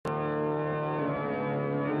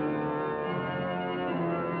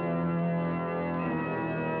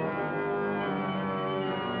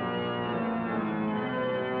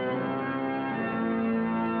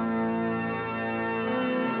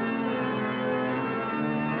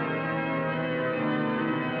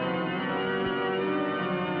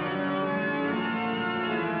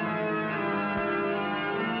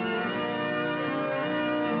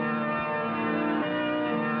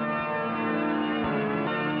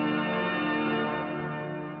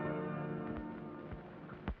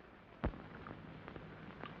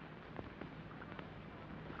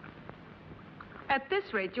At this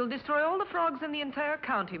rate, you'll destroy all the frogs in the entire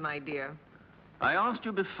county, my dear. I asked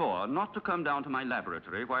you before not to come down to my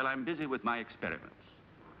laboratory while I'm busy with my experiments.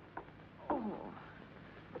 Oh.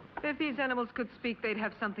 If these animals could speak, they'd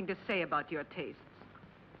have something to say about your tastes.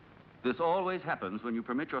 This always happens when you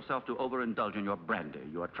permit yourself to overindulge in your brandy.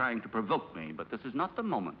 You are trying to provoke me, but this is not the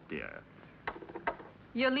moment, dear.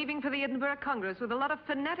 You're leaving for the Edinburgh Congress with a lot of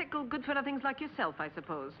fanatical good-for-nothings like yourself, I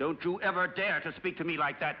suppose. Don't you ever dare to speak to me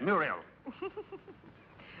like that, Muriel.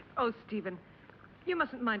 Oh, Stephen, you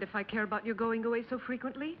mustn't mind if I care about your going away so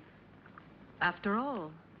frequently. After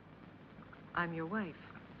all, I'm your wife.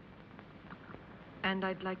 And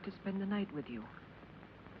I'd like to spend the night with you.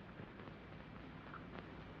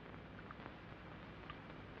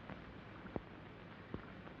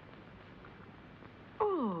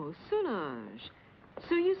 Oh, Solange.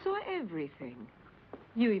 So you saw everything.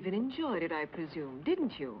 You even enjoyed it, I presume,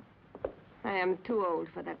 didn't you? I am too old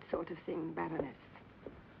for that sort of thing, Baroness.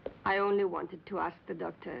 I only wanted to ask the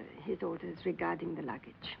doctor his orders regarding the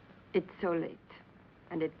luggage. It's so late,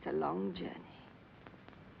 and it's a long journey.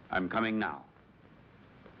 I'm coming now.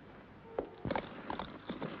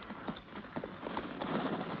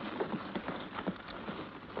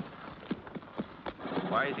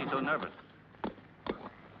 Why is he so nervous?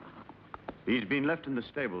 He's been left in the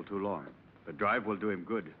stable too long. The drive will do him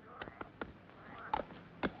good.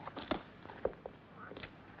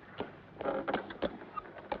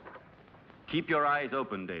 Keep your eyes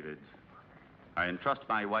open, David. I entrust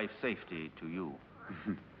my wife's safety to you.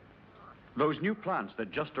 Those new plants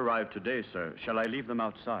that just arrived today, sir, shall I leave them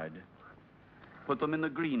outside? Put them in the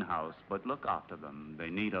greenhouse, but look after them. They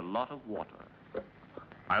need a lot of water.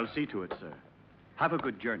 I'll see to it, sir. Have a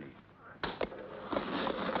good journey.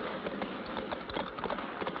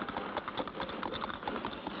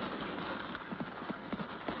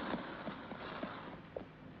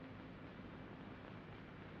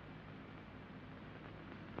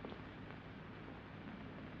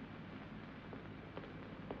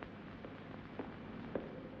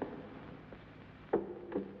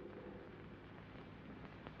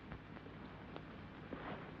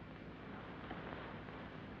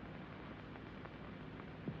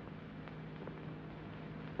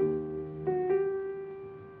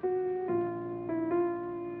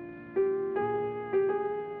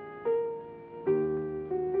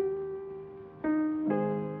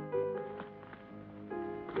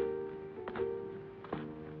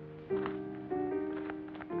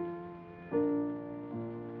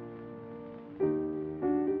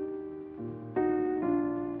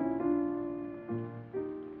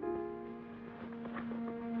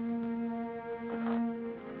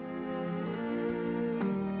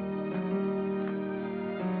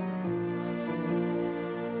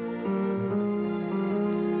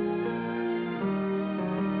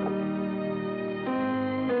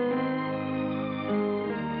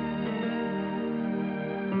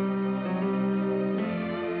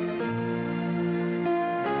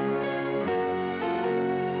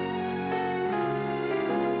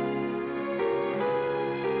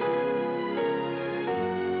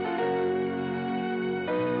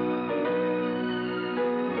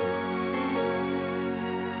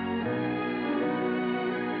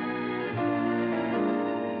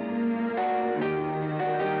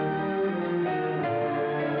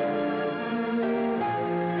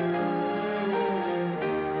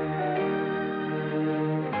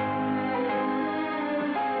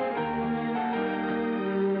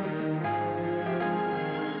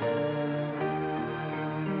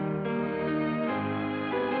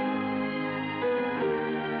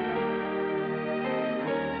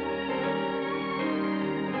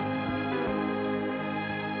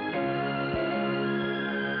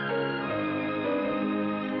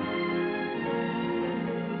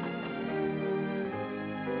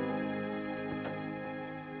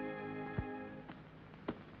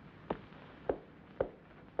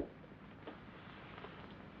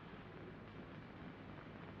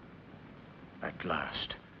 At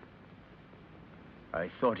last.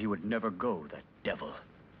 I thought he would never go, that devil.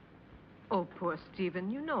 Oh, poor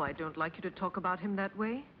Stephen. You know I don't like you to talk about him that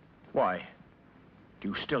way. Why? Do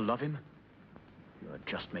you still love him? You're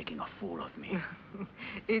just making a fool of me.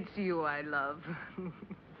 It's you I love.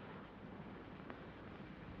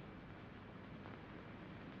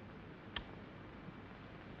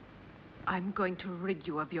 I'm going to rid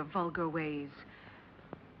you of your vulgar ways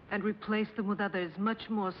and replace them with others much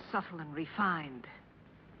more subtle and refined.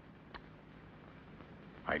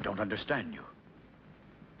 I don't understand you.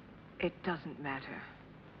 It doesn't matter.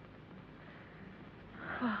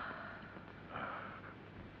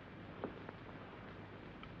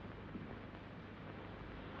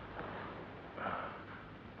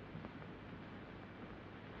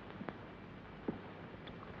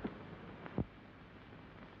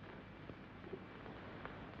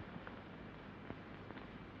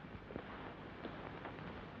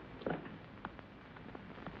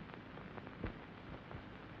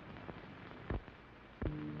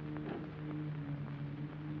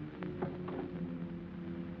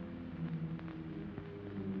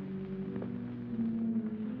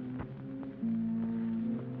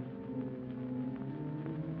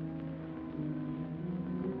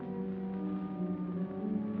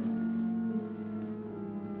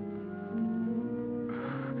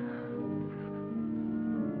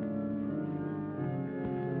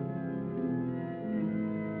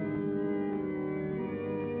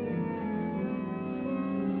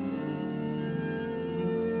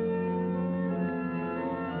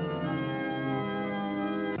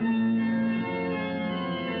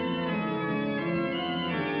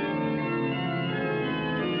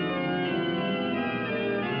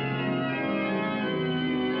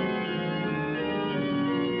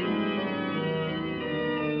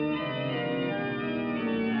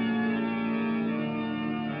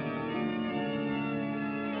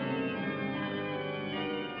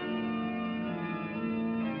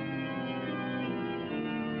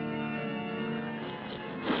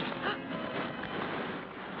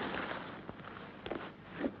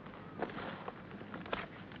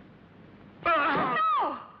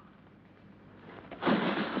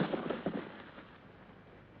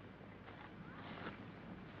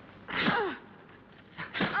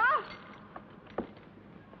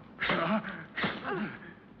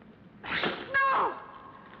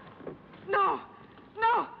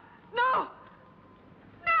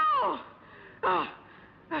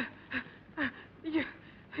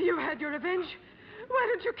 had your revenge.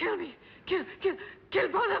 Why don't you kill me? Kill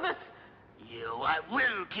both of us. I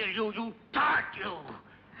will kill you, you tart, you!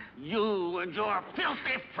 You and your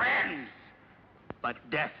filthy friends! But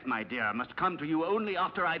death, my dear, must come to you only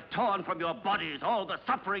after I've torn from your bodies all the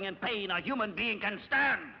suffering and pain a human being can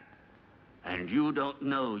stand. And you don't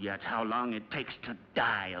know yet how long it takes to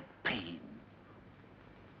die of pain.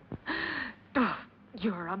 Oh,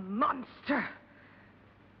 you're a monster.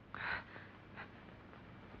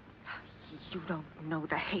 You don't know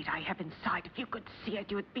the hate I have inside. If you could see it,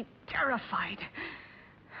 you would be terrified.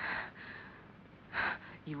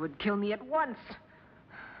 You would kill me at once.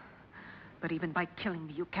 But even by killing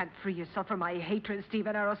me, you can't free yourself from my hatred,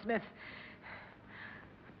 Stephen Arrowsmith.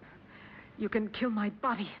 You can kill my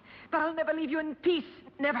body, but I'll never leave you in peace.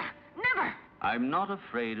 Never, never. I'm not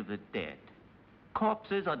afraid of the dead.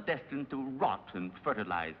 Corpses are destined to rot and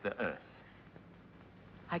fertilize the earth.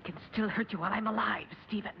 I can still hurt you while I'm alive,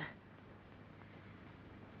 Stephen.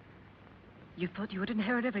 You thought you would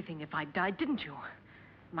inherit everything if I died, didn't you?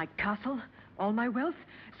 My castle, all my wealth,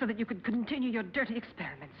 so that you could continue your dirty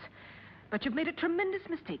experiments. But you've made a tremendous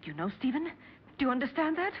mistake, you know, Stephen. Do you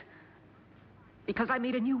understand that? Because I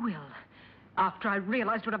made a new will after I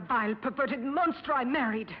realized what a vile, perverted monster I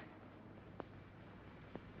married.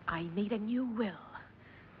 I made a new will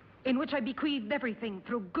in which I bequeathed everything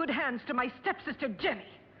through good hands to my stepsister, Jenny.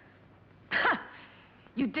 Ha!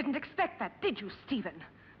 You didn't expect that, did you, Stephen?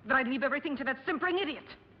 That I'd leave everything to that simpering idiot.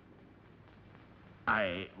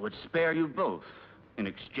 I would spare you both in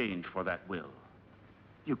exchange for that will.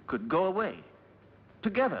 You could go away,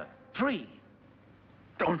 together, free.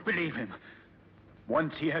 Don't believe him.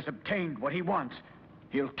 Once he has obtained what he wants,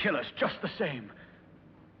 he'll kill us just the same.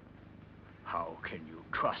 How can you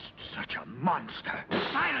trust such a monster?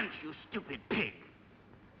 Silence, you stupid pig!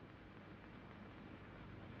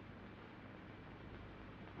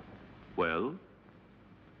 Well,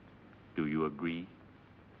 do you agree?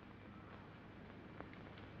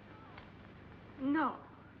 No.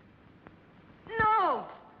 No!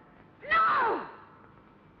 No!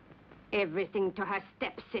 Everything to her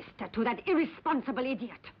stepsister, to that irresponsible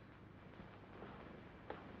idiot.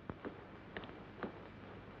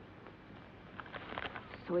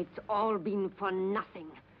 So it's all been for nothing.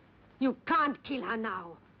 You can't kill her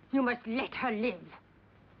now. You must let her live.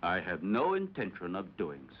 I have no intention of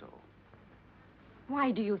doing so.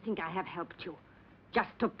 Why do you think I have helped you? Just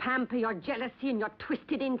to pamper your jealousy and your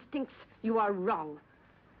twisted instincts? You are wrong.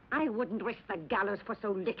 I wouldn't risk the gallows for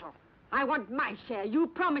so little. I want my share. You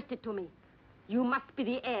promised it to me. You must be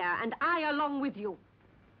the heir, and I along with you.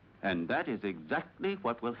 And that is exactly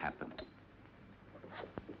what will happen.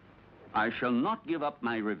 I shall not give up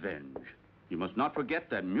my revenge. You must not forget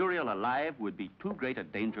that Muriel alive would be too great a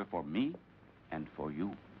danger for me and for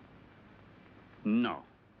you. No.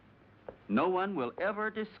 No one will ever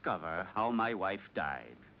discover how my wife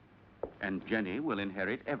died. And Jenny will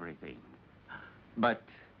inherit everything. But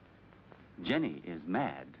Jenny is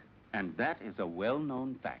mad, and that is a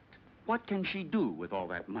well-known fact. What can she do with all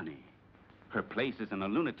that money? Her place is in a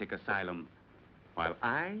lunatic asylum, while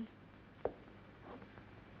I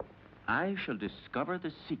shall discover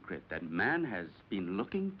the secret that man has been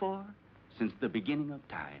looking for since the beginning of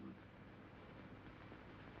time.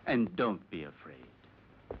 And don't be afraid.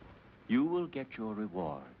 You will get your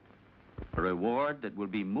reward. A reward that will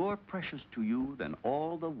be more precious to you than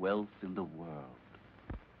all the wealth in the world.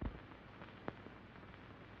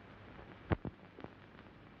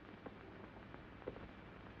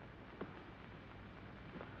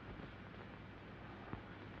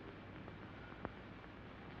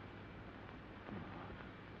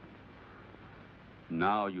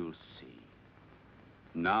 Now you'll see.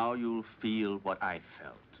 Now you'll feel what I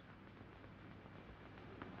felt.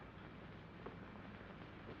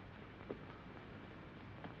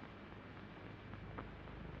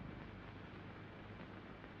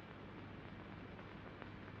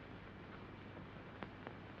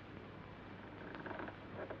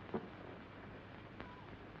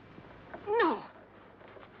 No!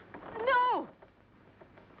 No!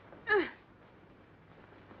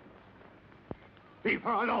 Leave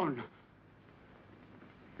her alone.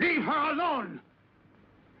 Leave her alone.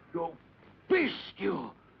 You beast,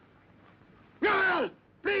 you. Muriel,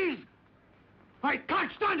 please. I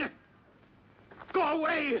can't stand it. Go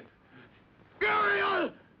away.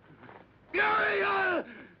 Muriel! Muriel!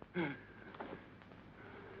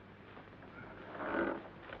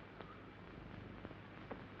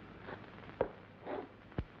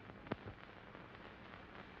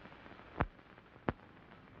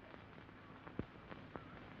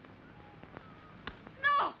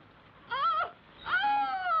 No! Oh!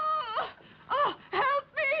 Oh! Oh! Help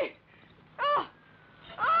me!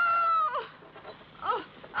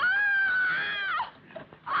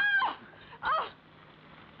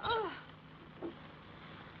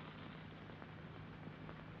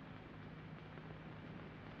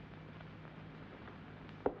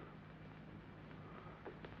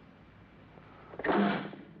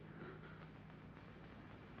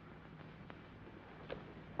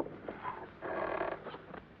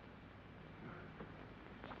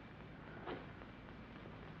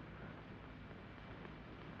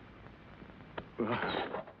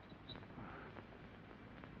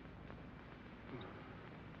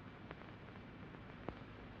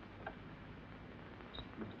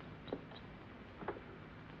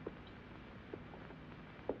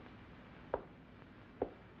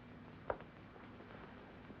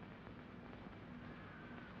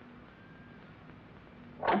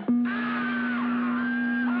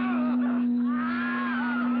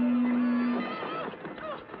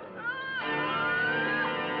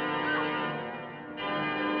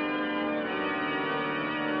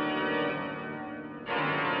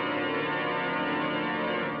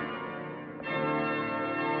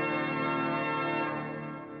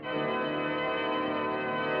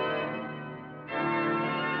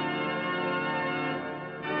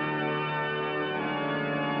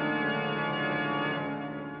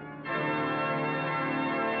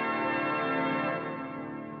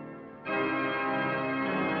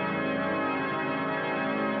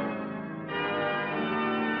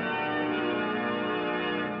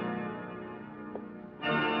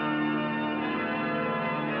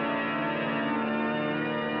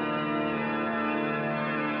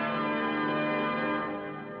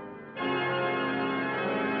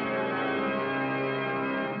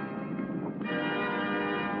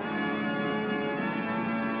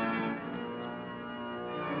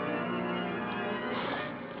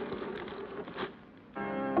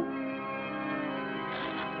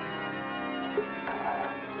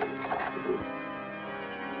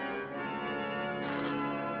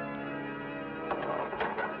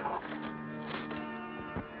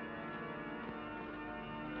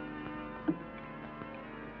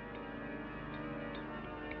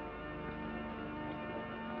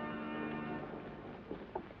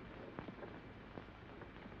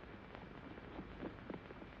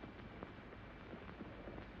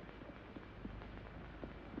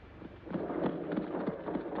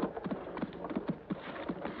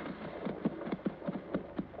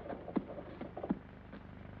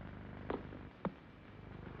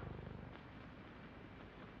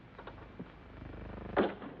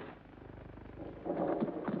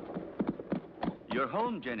 You're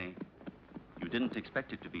home, Jenny. You didn't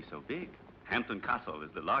expect it to be so big. Hampton Castle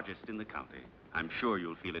is the largest in the county. I'm sure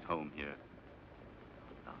you'll feel at home here.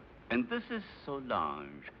 And this is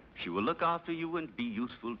Solange. She will look after you and be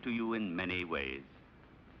useful to you in many ways.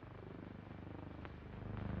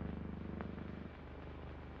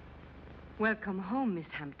 Welcome home, Miss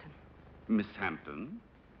Hampton. Miss Hampton?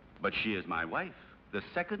 But she is my wife, the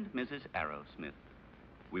second Mrs. Arrowsmith.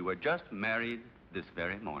 We were just married this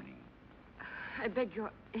very morning. I beg your...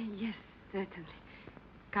 Yes, certainly.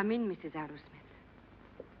 Come in, Mrs. Arrowsmith.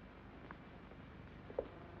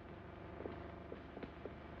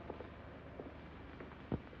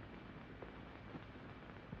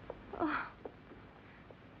 Oh,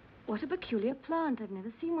 what a peculiar plant. I've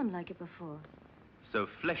never seen one like it before. So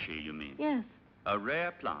fleshy, you mean? Yes. A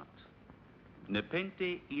rare plant.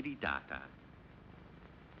 Nepenthe iridata.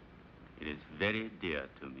 It is very dear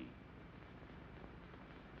to me.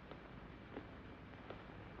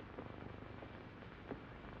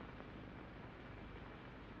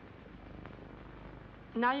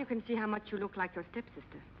 Now you can see how much you look like your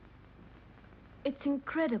stepsister. It's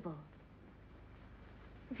incredible.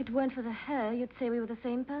 If it weren't for the hair, you'd say we were the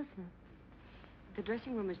same person. The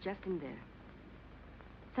dressing room is just in there.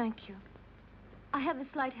 Thank you. I have a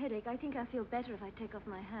slight headache. I think I'll feel better if I take off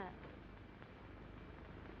my hat.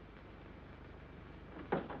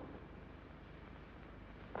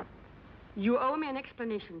 You owe me an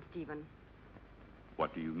explanation, Stephen.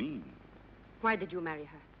 What do you mean? Why did you marry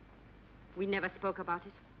her? We never spoke about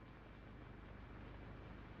it.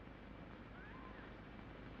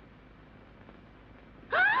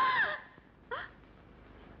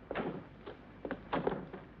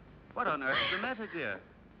 What on earth is the matter, dear?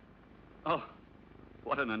 Oh,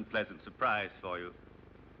 what an unpleasant surprise for you.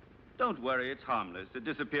 Don't worry, it's harmless. It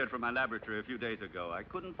disappeared from my laboratory a few days ago. I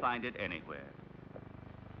couldn't find it anywhere.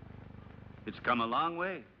 It's come a long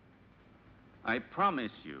way. I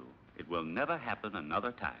promise you, it will never happen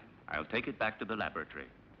another time. I'll take it back to the laboratory.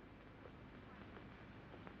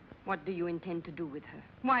 What do you intend to do with her?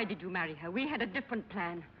 Why did you marry her? We had a different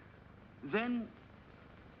plan. Then,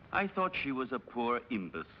 I thought she was a poor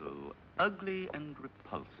imbecile, ugly and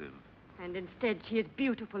repulsive. And instead, she is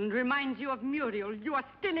beautiful and reminds you of Muriel. You are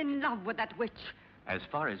still in love with that witch. As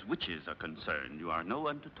far as witches are concerned, you are no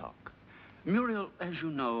one to talk. Muriel, as you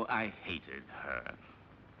know, I hated her.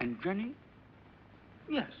 And Jenny?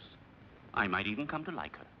 Yes, I might even come to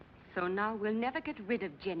like her. So now we'll never get rid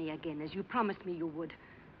of Jenny again, as you promised me you would.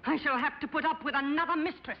 I shall have to put up with another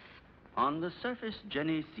mistress. On the surface,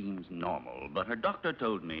 Jenny seems normal, but her doctor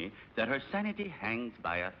told me that her sanity hangs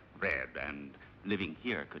by a thread, and living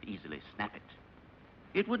here could easily snap it.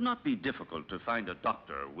 It would not be difficult to find a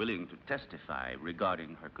doctor willing to testify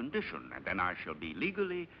regarding her condition, and then I shall be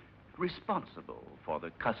legally responsible for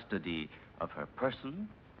the custody of her person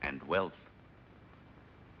and wealth.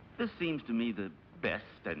 This seems to me the best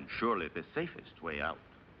and surely the safest way out.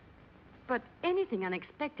 But anything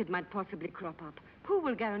unexpected might possibly crop up. Who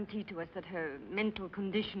will guarantee to us that her mental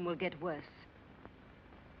condition will get worse?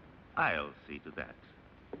 I'll see to that.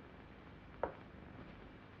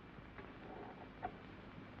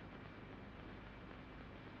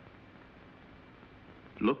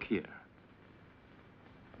 Look here.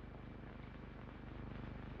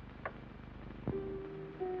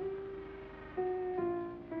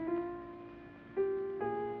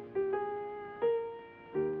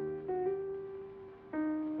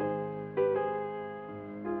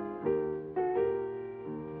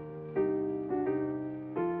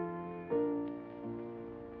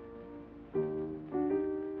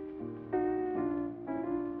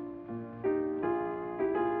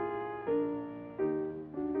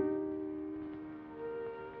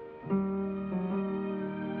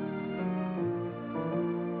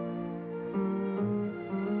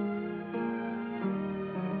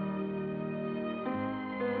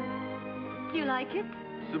 Do you like it?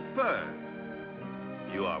 Superb.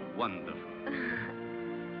 You are wonderful.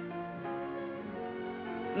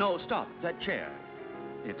 No, stop. That chair.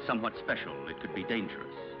 It's somewhat special. It could be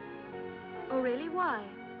dangerous. Oh, really? Why?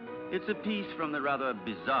 It's a piece from the rather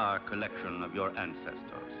bizarre collection of your ancestors.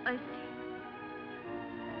 I see.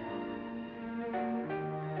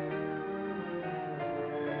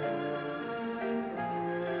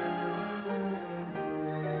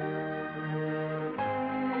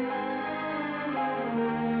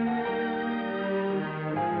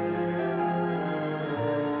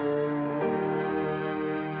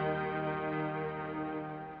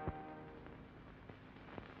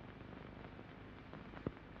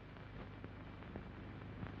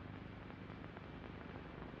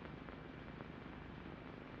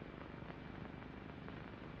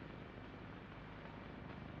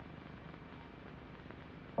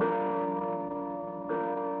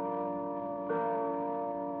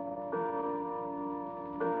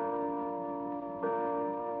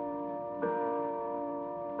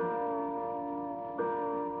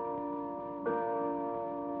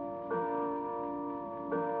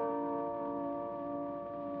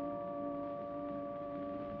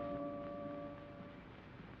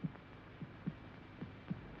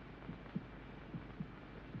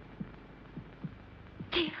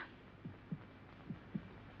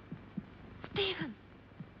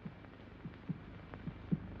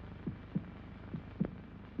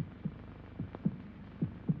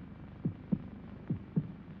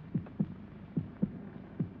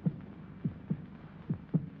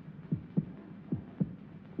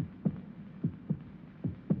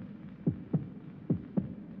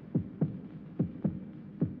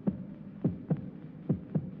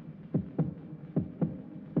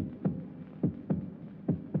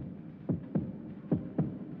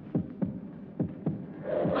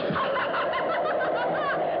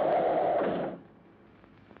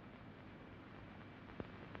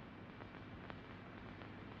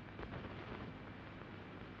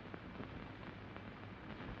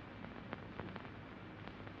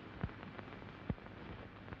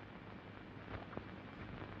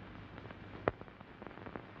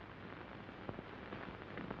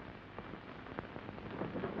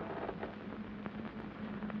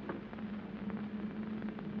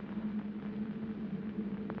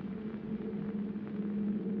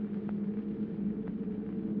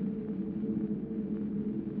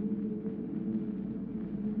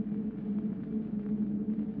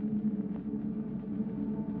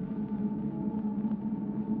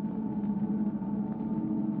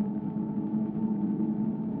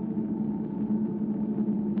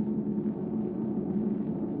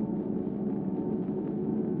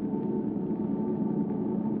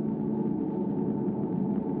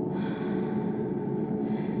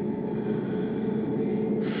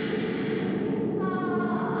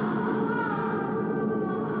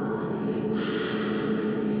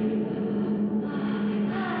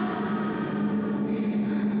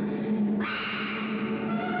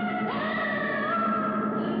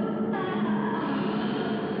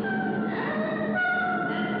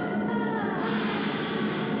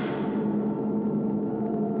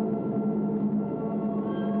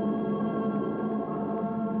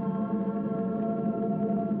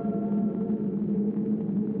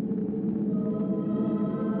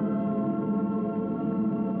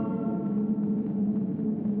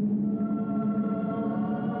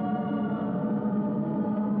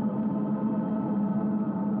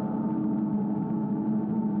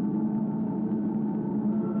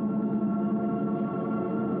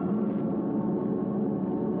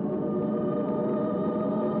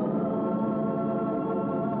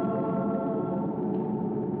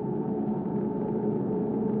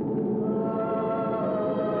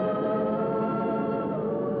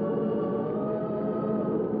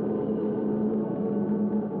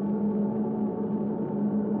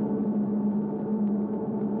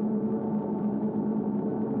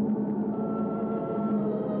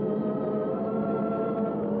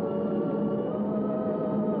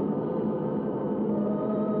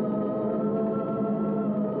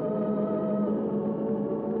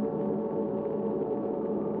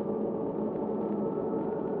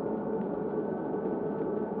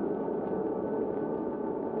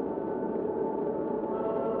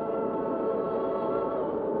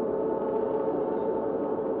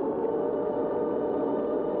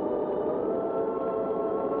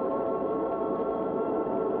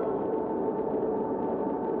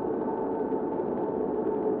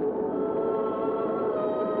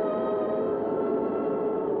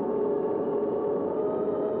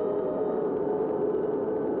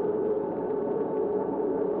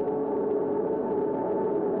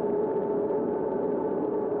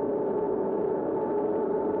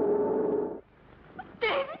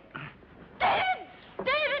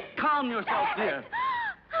 calm yourself, dear.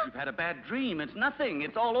 You've had a bad dream. It's nothing.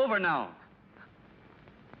 It's all over now.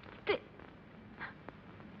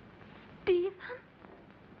 Stephen?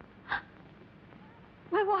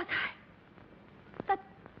 Where was I? That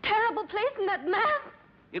terrible place and that man?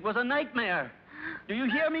 It was a nightmare. Do you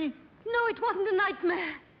hear me? No, it wasn't a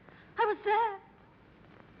nightmare. I was there.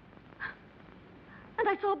 And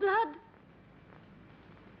I saw blood.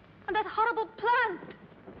 And that horrible plant.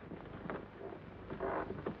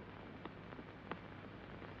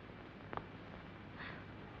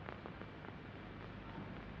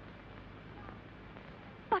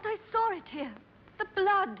 But I saw it here. The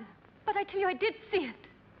blood. But I tell you, I did see it.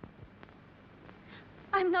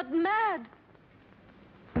 I'm not mad.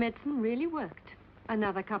 Medicine really worked.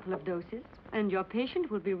 Another couple of doses, and your patient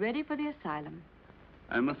will be ready for the asylum.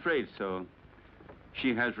 I'm afraid so.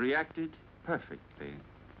 She has reacted perfectly.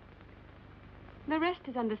 The rest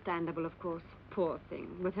is understandable, of course. Poor thing,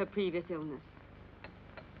 with her previous illness.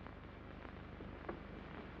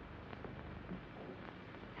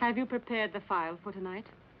 Have you prepared the file for tonight?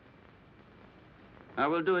 I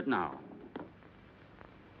will do it now.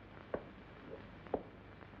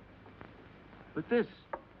 But this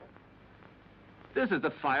is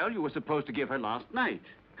the file you were supposed to give her last night.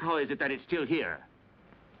 How is it that it's still here?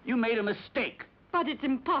 You made a mistake. But it's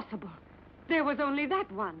impossible. There was only that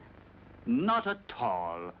one. Not at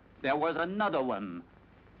all. There was another one.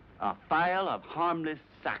 A file of harmless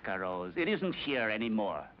saccharos. It isn't here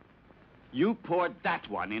anymore. You poured that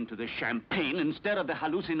one into the champagne instead of the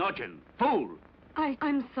hallucinogen. Fool!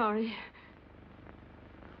 I'm sorry.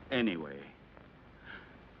 Anyway,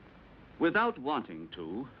 without wanting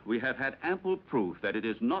to, we have had ample proof that it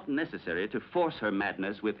is not necessary to force her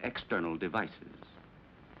madness with external devices.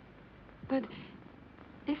 But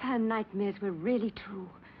if her nightmares were really true,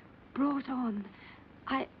 brought on,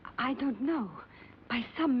 I don't know, by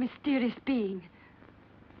some mysterious being.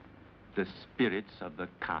 The spirits of the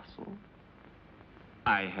castle?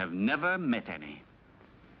 I have never met any.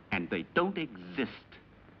 And they don't exist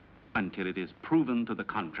until it is proven to the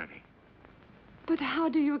contrary. But how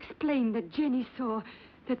do you explain that Jenny saw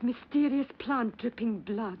that mysterious plant dripping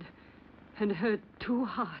blood and heard two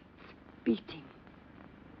hearts beating?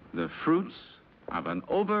 The fruits of an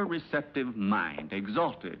over-receptive mind,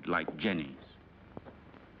 exalted like Jenny's.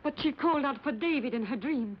 But she called out for David in her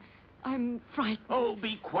dream. I'm frightened. Oh,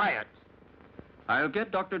 be quiet. I'll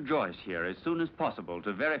get Dr. Joyce here as soon as possible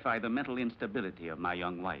to verify the mental instability of my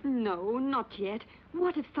young wife. No, not yet.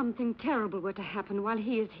 What if something terrible were to happen while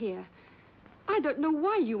he is here? I don't know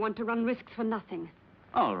why you want to run risks for nothing.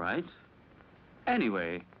 All right.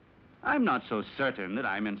 Anyway, I'm not so certain that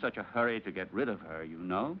I'm in such a hurry to get rid of her, you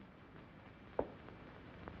know.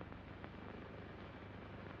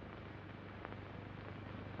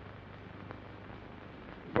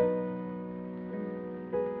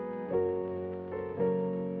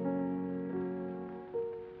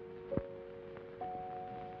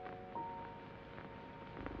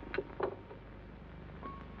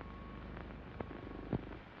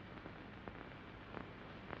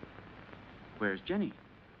 Where's Jenny?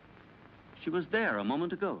 She was there a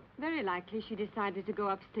moment ago. Very likely she decided to go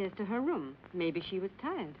upstairs to her room. Maybe she was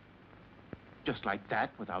tired. Just like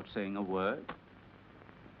that, without saying a word?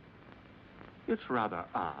 It's rather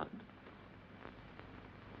odd.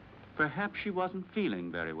 Perhaps she wasn't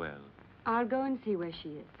feeling very well. I'll go and see where she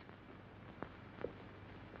is.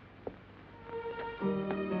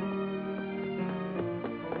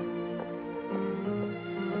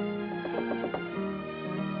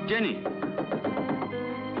 Jenny!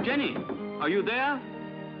 Jenny, are you there?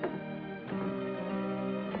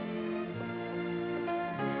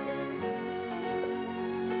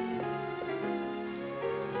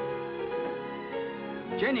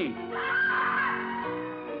 Jenny!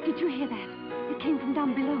 Did you hear that? It came from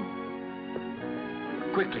down below.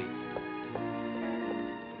 Quickly.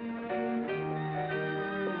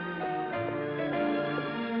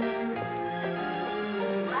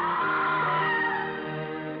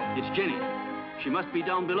 It's Jenny. She must be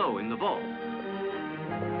down below in the vault.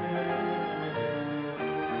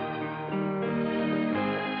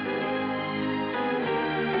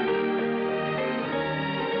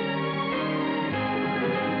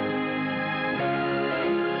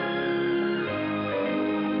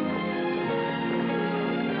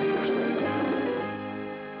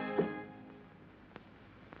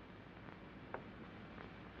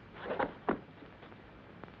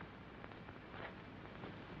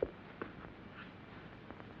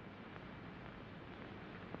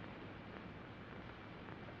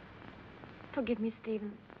 Forgive me,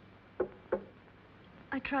 Stephen.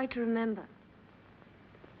 I tried to remember.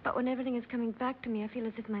 But when everything is coming back to me, I feel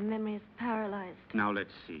as if my memory is paralyzed. Now,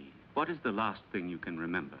 let's see. What is the last thing you can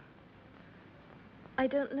remember? I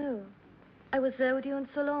don't know. I was there with you in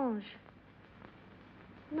Solange.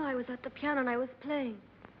 No, I was at the piano and I was playing.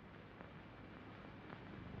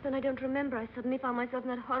 Then I don't remember. I suddenly found myself in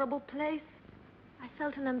that horrible place. I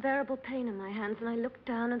felt an unbearable pain in my hands, and I looked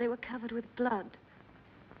down, and they were covered with blood.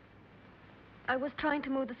 I was trying to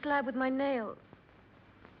move the slab with my nails.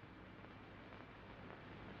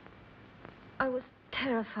 I was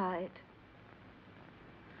terrified.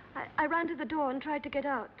 I ran to the door and tried to get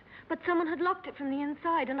out, but someone had locked it from the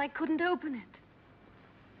inside, and I couldn't open it.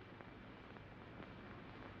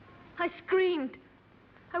 I screamed.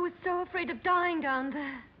 I was so afraid of dying down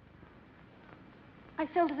there. I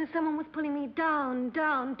felt as if someone was pulling me down,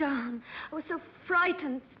 down, down. I was so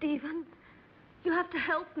frightened, Stephen. You have to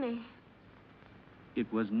help me.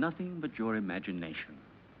 It was nothing but your imagination.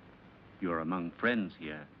 You're among friends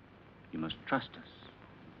here. You must trust us.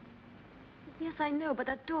 Yes, I know, but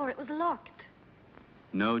that door, it was locked.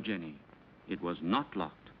 No, Jenny. It was not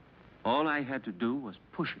locked. All I had to do was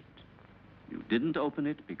push it. You didn't open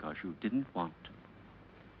it because you didn't want to.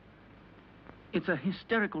 It's a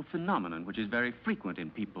hysterical phenomenon which is very frequent in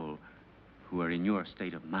people who are in your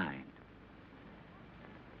state of mind.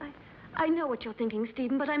 I know what you're thinking,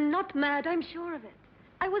 Stephen, but I'm not mad. I'm sure of it.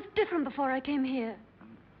 I was different before I came here.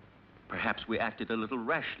 Perhaps we acted a little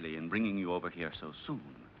rashly in bringing you over here so soon.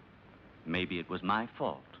 Maybe it was my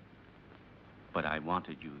fault. But I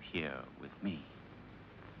wanted you here with me.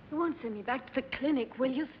 You won't send me back to the clinic,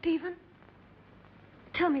 will you, Stephen?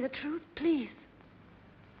 Tell me the truth, please.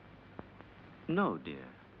 No, dear.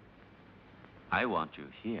 I want you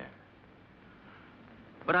here.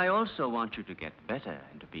 But I also want you to get better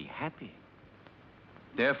and to be happy.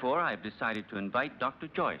 Therefore, I've decided to invite Dr.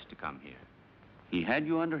 Joyce to come here. He had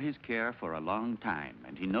you under his care for a long time,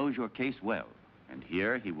 and he knows your case well. And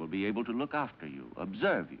here he will be able to look after you,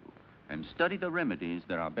 observe you, and study the remedies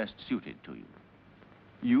that are best suited to you.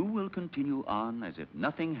 You will continue on as if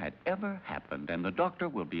nothing had ever happened, and the doctor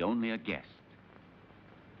will be only a guest.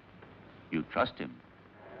 You trust him,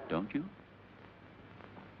 don't you?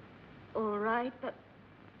 All right, but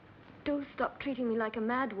do stop treating me like a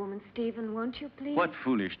mad woman, Stephen, won't you, please? What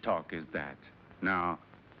foolish talk is that? Now,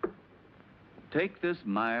 take this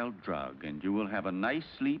mild drug, and you will have a nice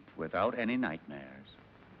sleep without any nightmares.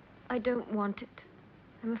 I don't want it.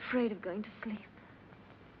 I'm afraid of going to sleep.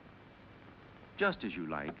 Just as you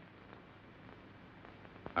like.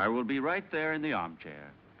 I will be right there in the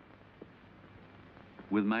armchair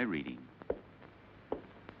with my reading.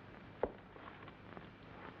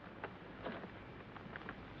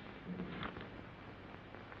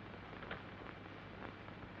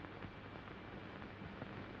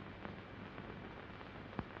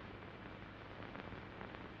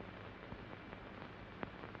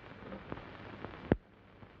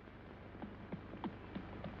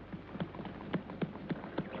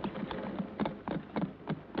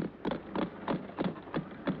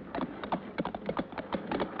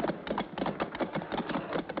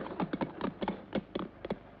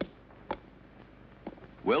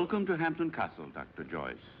 Welcome to Hampton Castle, Dr.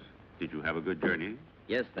 Joyce. Did you have a good journey?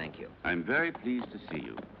 Yes, thank you. I'm very pleased to see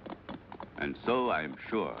you. And so, I'm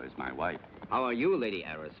sure, is my wife. How are you, Lady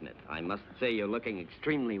Arrowsmith? I must say you're looking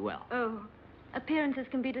extremely well. Oh, appearances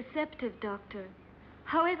can be deceptive, Doctor.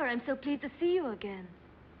 However, I'm so pleased to see you again.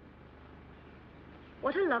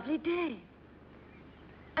 What a lovely day.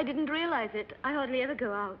 I didn't realize it. I hardly ever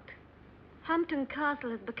go out. Hampton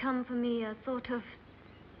Castle has become for me a sort of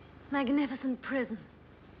magnificent prison.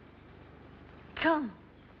 Come.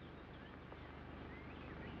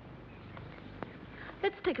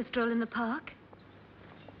 Let's take a stroll in the park.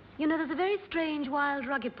 You know, there's a very strange, wild,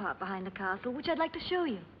 rugged part behind the castle, which I'd like to show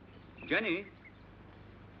you. Jenny?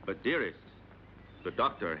 But, dearest, the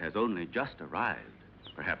doctor has only just arrived.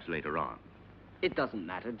 Perhaps later on. It doesn't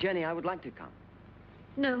matter. Jenny, I would like to come.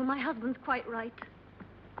 No, my husband's quite right.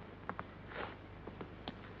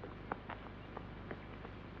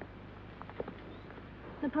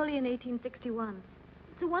 Napoleon 1861.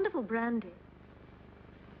 It's a wonderful brandy.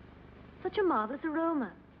 Such a marvelous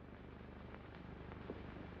aroma.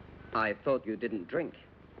 I thought you didn't drink.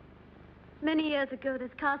 Many years ago,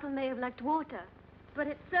 this castle may have lacked water, but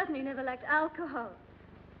it certainly never lacked alcohol.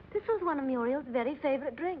 This was one of Muriel's very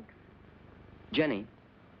favorite drinks. Jenny,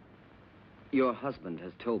 your husband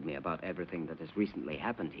has told me about everything that has recently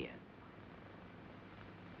happened here.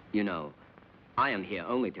 You know, I am here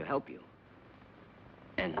only to help you.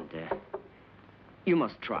 And, you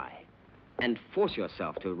must try and force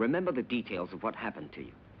yourself to remember the details of what happened to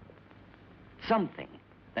you. Something,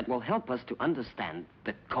 that will help us to understand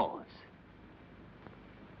the cause.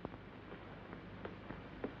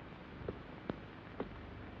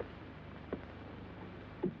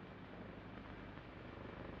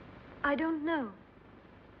 I don't know.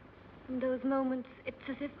 In those moments, it's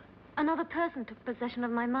as if another person took possession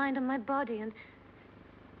of my mind and my body, and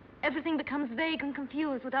everything becomes vague and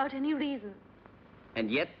confused without any reason.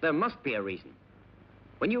 And yet, there must be a reason.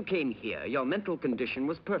 When you came here, your mental condition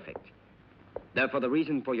was perfect. Therefore, the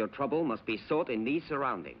reason for your trouble must be sought in these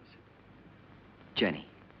surroundings. Jenny,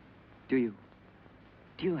 do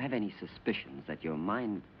you have any suspicions that your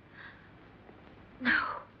mind... No,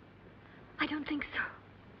 I don't think so.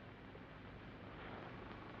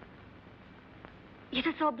 Yet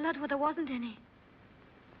I saw blood where there wasn't any.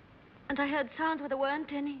 And I heard sounds where there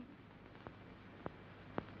weren't any.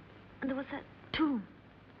 And there was that tomb.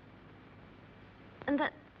 And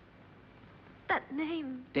that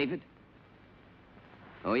name. David?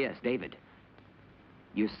 Oh, yes, David.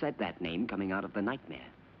 You said that name coming out of the nightmare.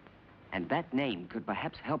 And that name could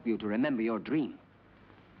perhaps help you to remember your dream.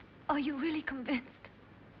 Are you really convinced?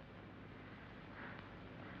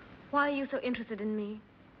 Why are you so interested in me?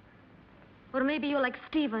 Or maybe you're like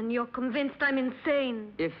Stephen. You're convinced I'm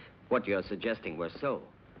insane. If what you're suggesting were so,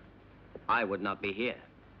 I would not be here.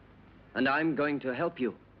 And I'm going to help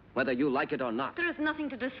you, whether you like it or not. There is nothing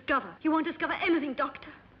to discover. You won't discover anything, Doctor.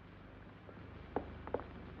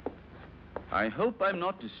 I hope I'm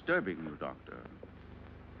not disturbing you, Doctor,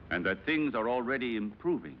 and that things are already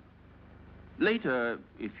improving. Later,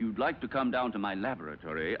 if you'd like to come down to my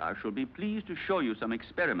laboratory, I shall be pleased to show you some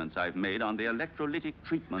experiments I've made on the electrolytic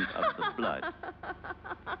treatment of the blood.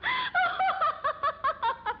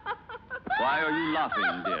 Why are you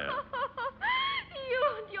laughing, dear? You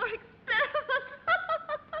and your experiments.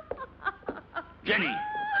 Jenny,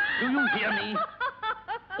 do you hear me?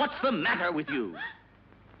 What's the matter with you?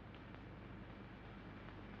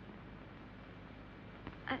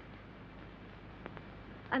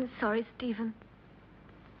 I'm sorry, Stephen.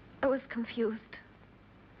 I was confused.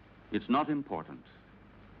 It's not important.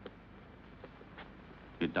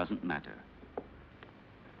 It doesn't matter.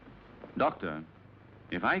 Doctor,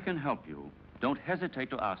 if I can help you, don't hesitate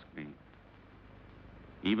to ask me.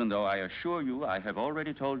 Even though I assure you I have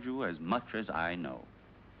already told you as much as I know.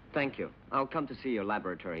 Thank you. I'll come to see your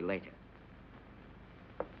laboratory later.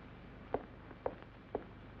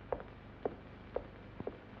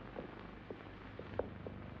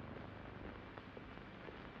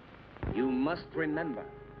 You must remember.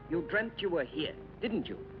 You dreamt you were here, didn't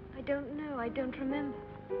you? I don't know. I don't remember.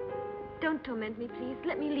 Don't torment me, please.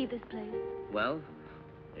 Let me leave this place. Well,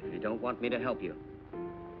 if you don't want me to help you.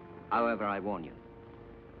 However, I warn you.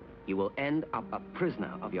 You will end up a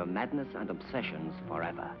prisoner of your madness and obsessions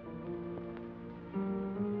forever.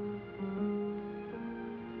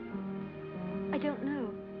 I don't know.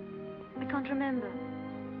 I can't remember.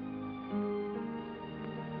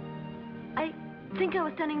 I think I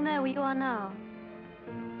was standing there where you are now.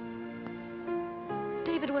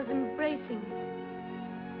 David was embracing me.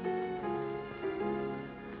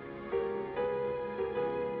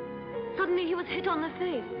 Suddenly he was hit on the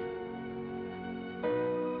face.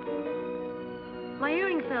 My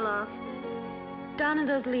earring fell off, down in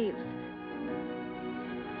those leaves.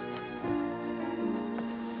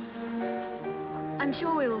 I'm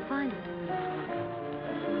sure we will find it.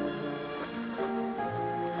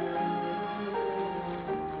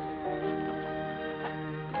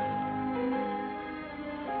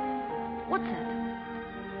 What's that?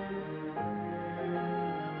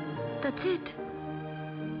 That's it.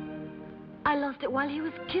 I lost it while he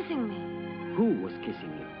was kissing me. Who was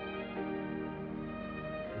kissing you?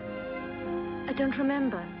 I don't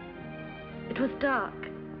remember. It was dark.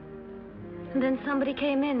 And then somebody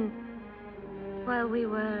came in while we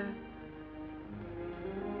were...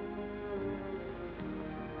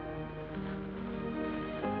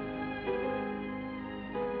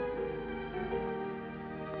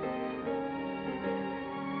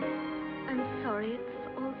 I'm sorry, it's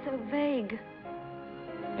all so vague.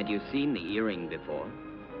 Had you seen the earring before?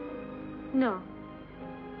 No,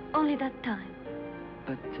 only that time.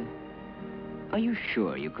 But, are you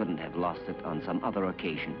sure you couldn't have lost it on some other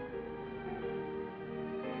occasion?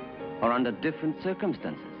 Or under different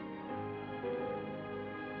circumstances?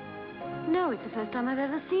 No, it's the first time I've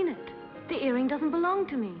ever seen it. The earring doesn't belong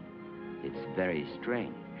to me. It's very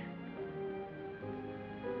strange.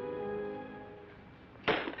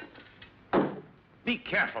 Be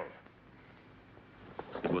careful.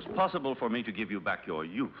 It was possible for me to give you back your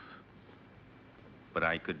youth. But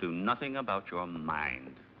I could do nothing about your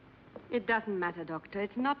mind. It doesn't matter, Doctor.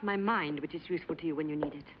 It's not my mind which is useful to you when you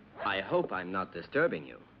need it. I hope I'm not disturbing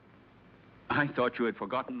you. I thought you had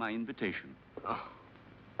forgotten my invitation. Oh,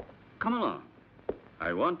 Come along.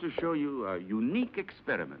 I want to show you a unique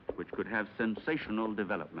experiment which could have sensational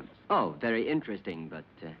developments. oh, very interesting, but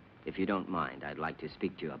if you don't mind, I'd like to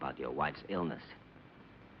speak to you about your wife's illness.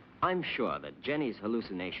 I'm sure that Jenny's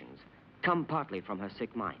hallucinations come partly from her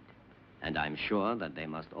sick mind. And I'm sure that they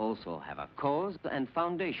must also have a cause and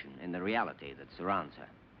foundation in the reality that surrounds her.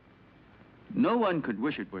 No one could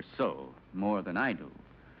wish it were so, more than I do.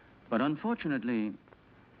 But unfortunately,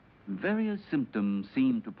 various symptoms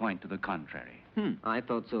seem to point to the contrary. I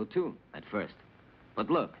thought so too, at first. But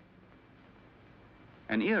look.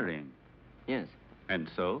 An earring. Yes. And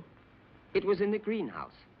so? It was in the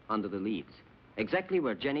greenhouse, under the leaves, exactly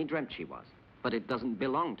where Jenny dreamt she was. But it doesn't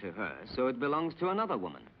belong to her, so it belongs to another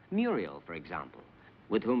woman. Muriel, for example,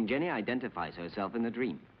 with whom Jenny identifies herself in the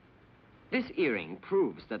dream. This earring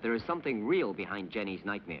proves that there is something real behind Jenny's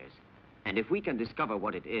nightmares. And if we can discover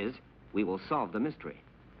what it is, we will solve the mystery.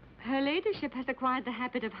 Her ladyship has acquired the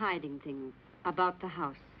habit of hiding things about the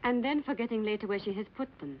house and then forgetting later where she has put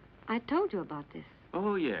them. I told you about this.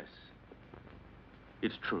 Oh, yes.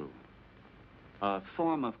 It's true. A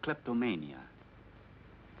form of kleptomania.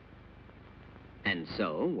 And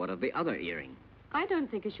so, what of the other earring? I don't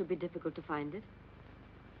think it should be difficult to find it.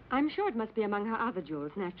 I'm sure it must be among her other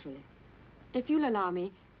jewels, naturally. If you'll allow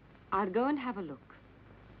me, I'll go and have a look.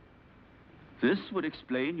 This would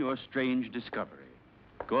explain your strange discovery.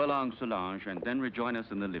 Go along, Solange, and then rejoin us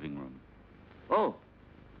in the living room. Oh,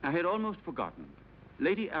 I had almost forgotten.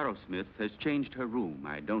 Lady Arrowsmith has changed her room.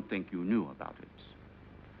 I don't think you knew about it.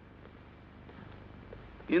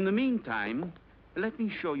 In the meantime, let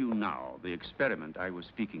me show you now the experiment I was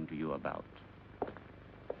speaking to you about.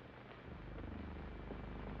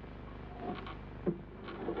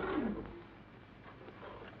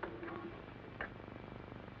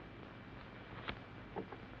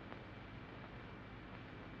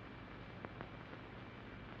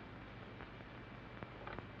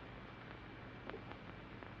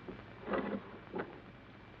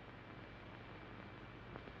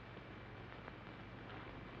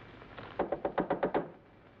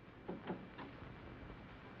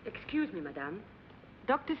 Excuse me, madame.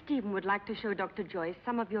 Dr. Stephen would like to show Dr. Joyce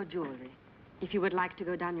some of your jewelry. If you would like to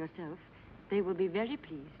go down yourself, they will be very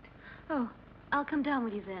pleased. Oh, I'll come down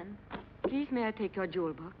with you then. Please, may I take your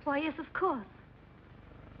jewel box? Why, yes, of course.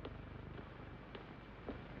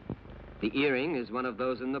 The earring is one of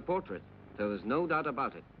those in the portrait. There is no doubt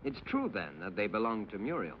about it. It's true, then, that they belong to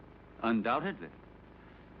Muriel. Undoubtedly.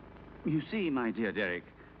 You see, my dear Derek,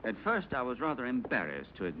 at first I was rather embarrassed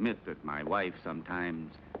to admit that my wife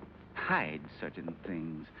sometimes hides certain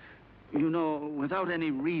things. You know, without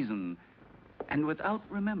any reason and without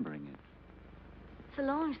remembering it.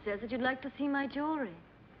 Solange says that you'd like to see my jewelry.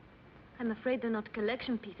 I'm afraid they're not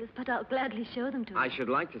collection pieces, but I'll gladly show them to you. I should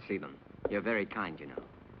like to see them. You're very kind, you know.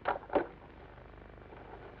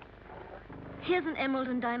 Here's an emerald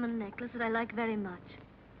and diamond necklace that I like very much.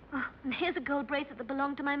 Oh, and here's a gold bracelet that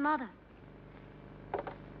belonged to my mother.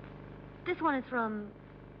 This one is from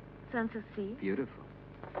Sanssouci. Beautiful.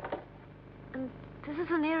 And this is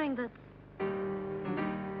an earring that's...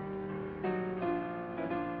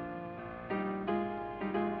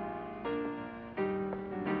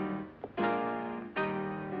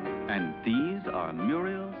 And these are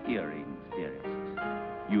Muriel's earrings, dearest.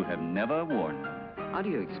 You have never worn them. How do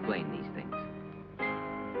you explain these things?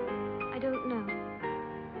 I don't know.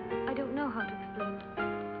 I don't know how to explain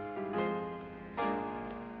it.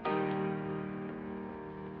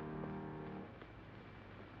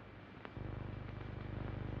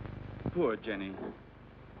 Poor Jenny.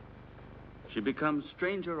 She becomes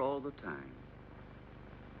stranger all the time.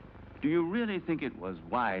 Do you really think it was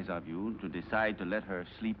wise of you to decide to let her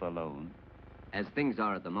sleep alone? As things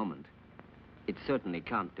are at the moment, it certainly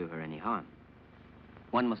can't do her any harm.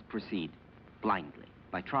 One must proceed blindly,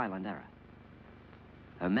 by trial and error.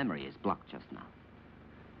 Her memory is blocked just now.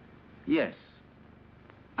 Yes.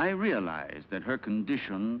 I realize that her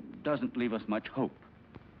condition doesn't leave us much hope.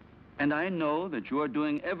 And I know that you are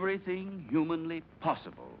doing everything humanly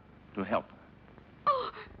possible to help her.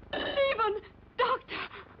 Oh, Stephen! Doctor!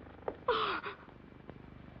 Oh.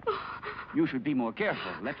 You should be more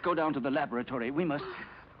careful. Let's go down to the laboratory. We must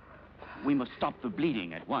stop the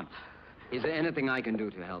bleeding at once. Is there anything I can do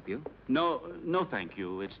to help you? No, thank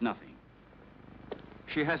you. It's nothing.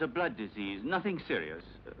 She has a blood disease, nothing serious.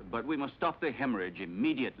 But we must stop the hemorrhage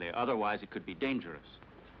immediately. Otherwise, it could be dangerous.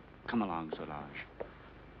 Come along, Solange.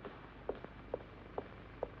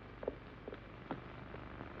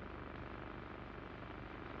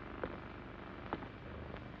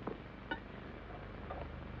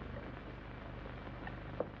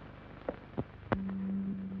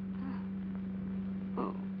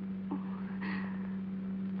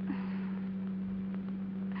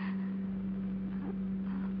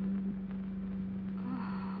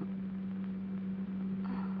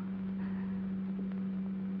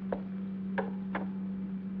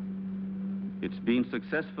 It's been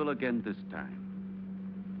successful again this time.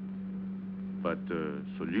 But the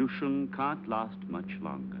solution can't last much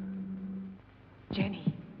longer.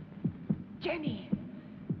 Jenny. Jenny!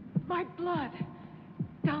 My blood!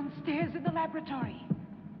 Downstairs in the laboratory.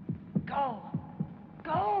 Go!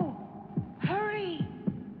 Go! Hurry!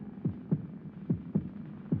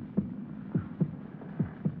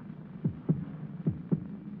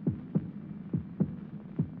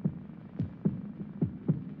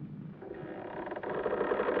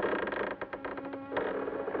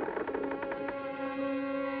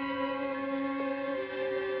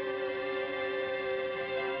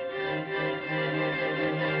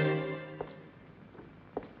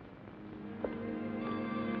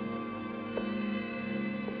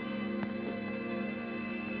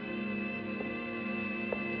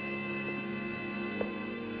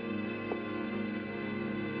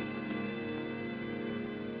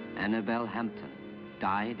 Annabelle Hampton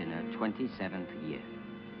died in her 27th year.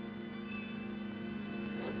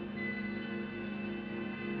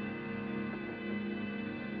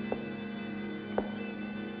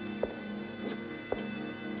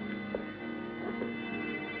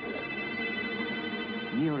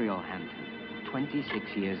 Muriel Hampton, 26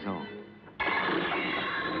 years old.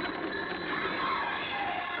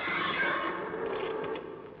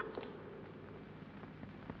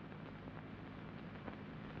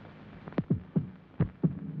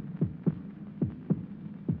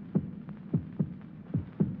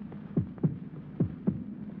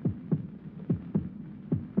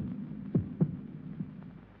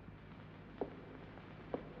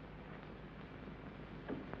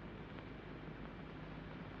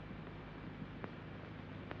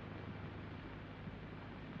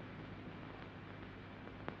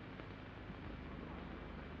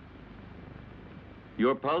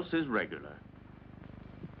 Your pulse is regular.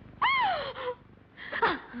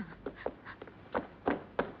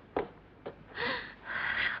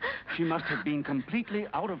 She must have been completely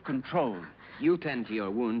out of control. You tend to your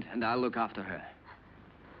wound, and I'll look after her.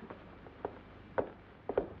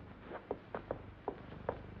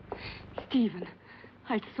 Stephen,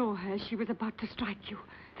 I saw her. She was about to strike you.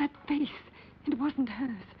 That face, it wasn't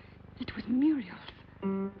hers. It was Muriel's.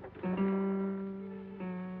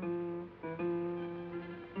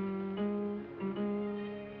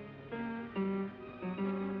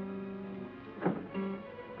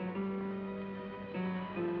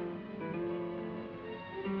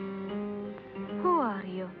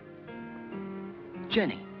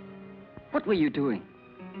 Jenny, what were you doing?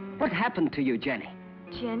 What happened to you, Jenny?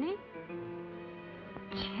 Jenny?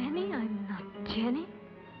 Jenny? I'm not Jenny.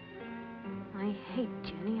 I hate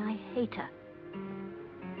Jenny. I hate her.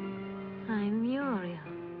 I'm Muriel.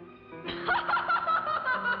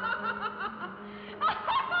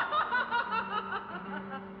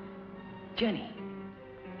 Jenny.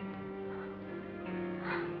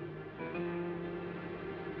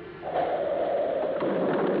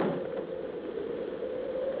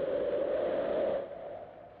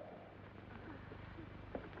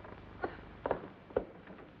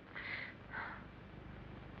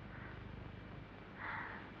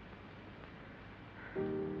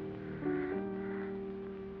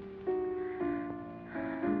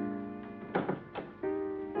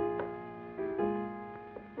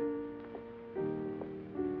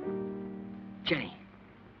 Jenny.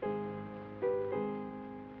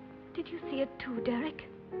 Did you see it too, Derek?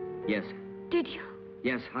 Yes. Did you?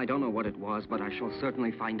 Yes, I don't know what it was, but I shall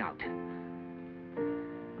certainly find out.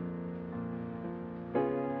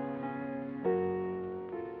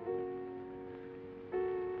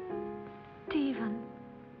 Stephen.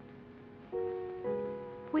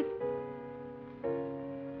 With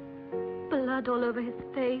blood all over his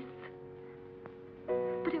face.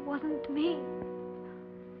 But it wasn't me.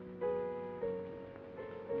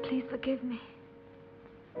 Please forgive me.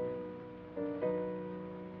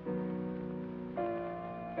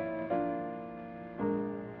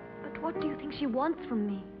 But what do you think she wants from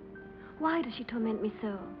me? Why does she torment me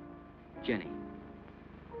so? Jenny,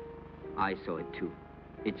 I saw it too.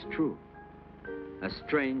 It's true. A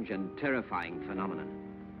strange and terrifying phenomenon.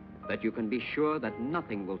 But you can be sure that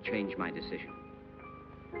nothing will change my decision.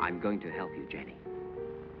 I'm going to help you, Jenny.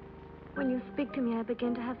 When you speak to me, I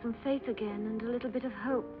begin to have some faith again and a little bit of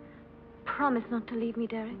hope. Promise not to leave me,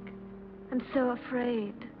 Derek. I'm so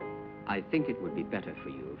afraid. I think it would be better for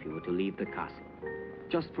you if you were to leave the castle.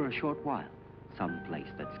 Just for a short while. Some place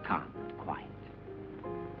that's calm and quiet.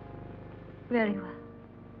 Very well.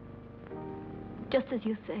 Just as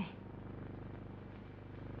you say.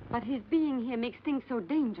 But his being here makes things so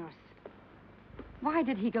dangerous. Why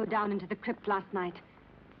did he go down into the crypt last night?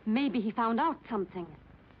 Maybe he found out something.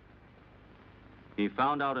 He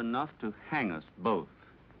found out enough to hang us both.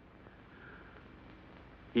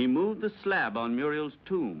 He moved the slab on Muriel's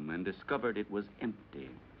tomb and discovered it was empty.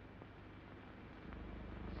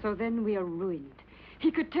 So then we are ruined.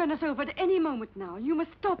 He could turn us over at any moment now. You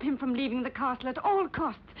must stop him from leaving the castle at all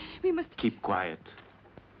costs. We must... Keep quiet.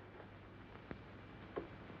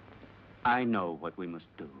 I know what we must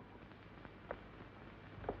do.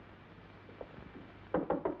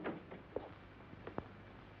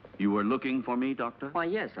 You were looking for me, Doctor? Why,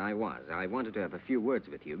 yes, I was. I wanted to have a few words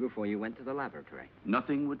with you before you went to the laboratory.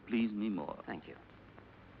 Nothing would please me more. Thank you.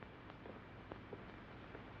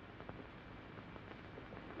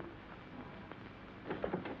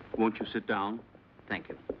 Won't you sit down? Thank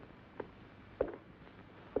you.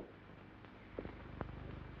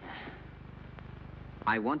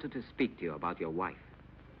 I wanted to speak to you about your wife.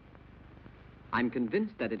 I'm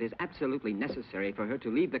convinced that it is absolutely necessary for her to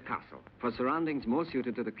leave the castle for surroundings more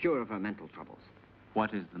suited to the cure of her mental troubles.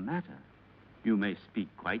 What is the matter? You may speak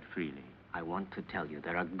quite freely. I want to tell you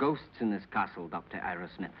there are ghosts in this castle, Dr.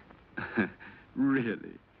 Arrowsmith.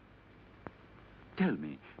 Really? Tell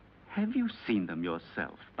me, have you seen them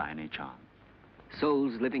yourself by any chance?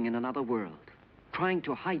 Souls living in another world, trying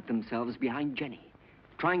to hide themselves behind Jenny,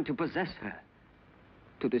 trying to possess her,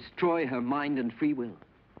 to destroy her mind and free will.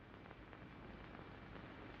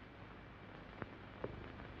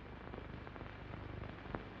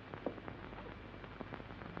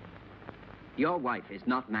 Your wife is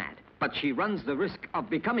not mad, but she runs the risk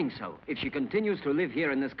of becoming so if she continues to live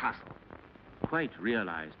here in this castle. Quite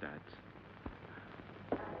realize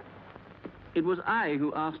that. It was I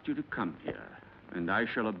who asked you to come here, and I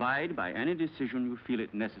shall abide by any decision you feel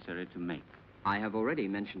it necessary to make. I have already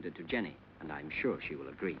mentioned it to Jenny, and I'm sure she will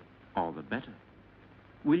agree. All the better.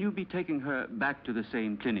 Will you be taking her back to the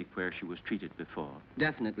same clinic where she was treated before?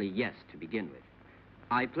 Definitely yes, to begin with.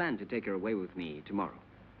 I plan to take her away with me tomorrow.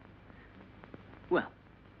 Well,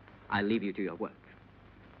 I'll leave you to your work.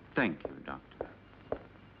 Thank you, Doctor.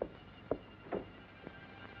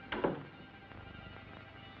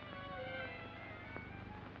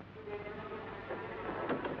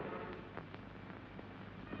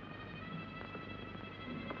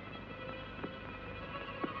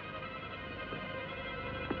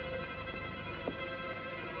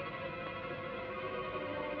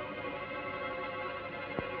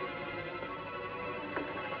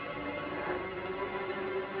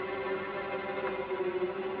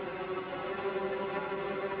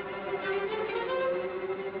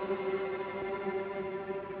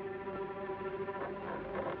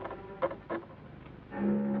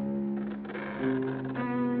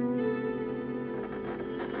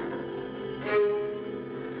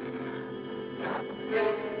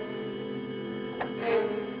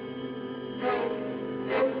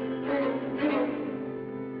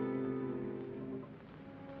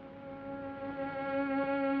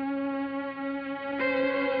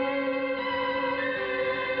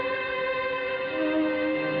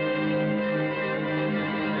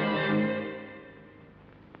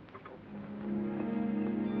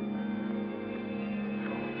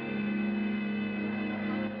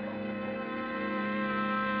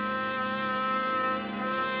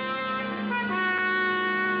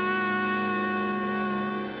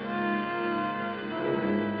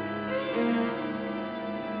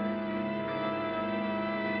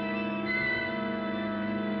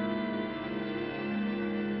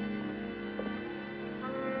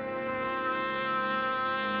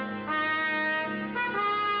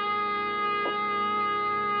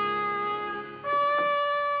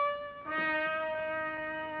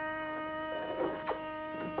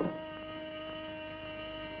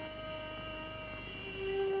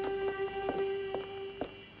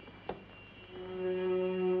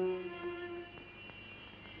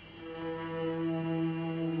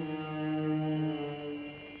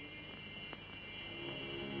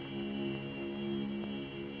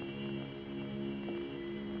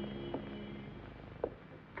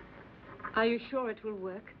 Are you sure it will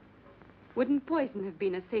work? Wouldn't poison have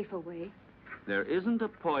been a safer way? There isn't a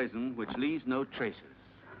poison which leaves no traces.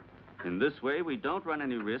 In this way, we don't run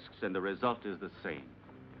any risks, and the result is the same.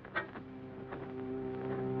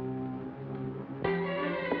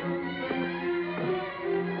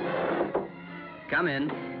 Come in.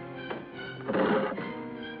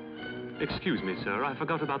 Excuse me, sir. I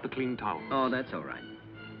forgot about the clean towel. Oh, that's all right.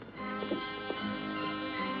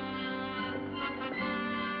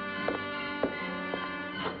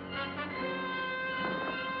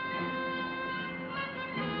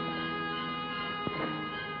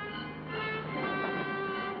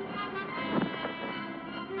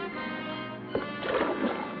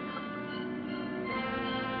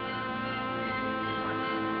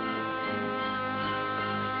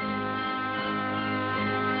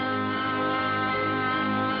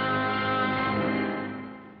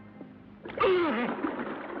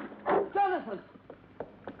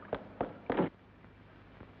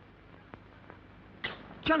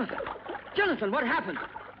 Jonathan! Jonathan, what happened?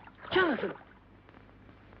 Jonathan!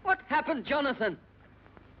 What happened, Jonathan?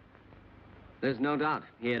 There's no doubt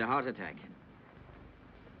he had a heart attack.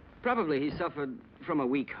 Probably he suffered from a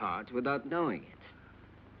weak heart without knowing it.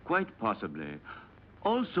 Quite possibly.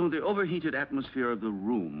 Also, the overheated atmosphere of the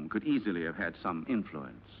room could easily have had some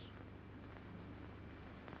influence.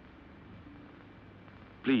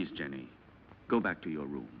 Please, Jenny, go back to your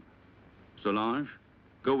room. Solange,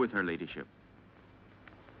 go with her ladyship.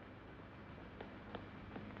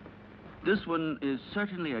 This one is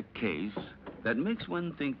certainly a case that makes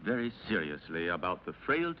one think very seriously about the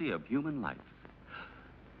frailty of human life.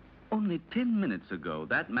 Only 10 minutes ago,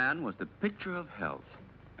 that man was the picture of health,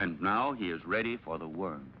 and now he is ready for the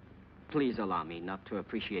worm. Please allow me not to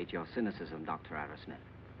appreciate your cynicism, Dr. Arrowsmith.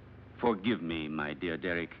 Forgive me, my dear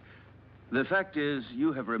Derek. The fact is,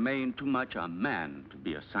 you have remained too much a man to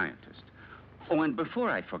be a scientist. Oh, and before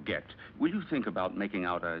I forget, will you think about making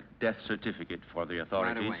out a death certificate for the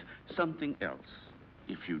authorities? Right away. Something else,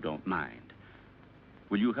 if you don't mind.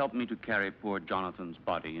 Will you help me to carry poor Jonathan's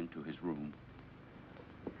body into his room?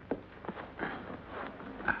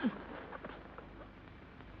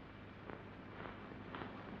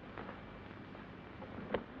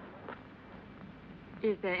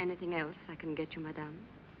 Is there anything else I can get you, madame?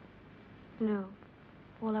 No.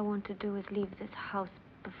 All I want to do is leave this house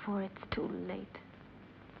before it's too late.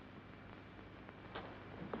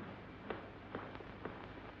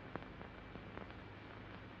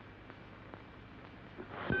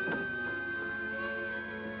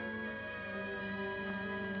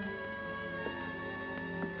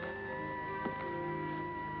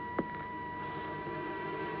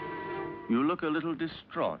 You look a little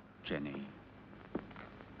distraught, Jenny.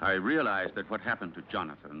 I realize that what happened to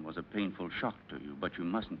Jonathan was a painful shock to you, but you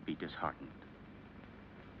mustn't be disheartened.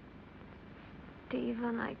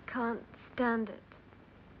 Stephen, I can't stand it.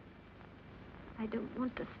 I don't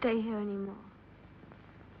want to stay here anymore.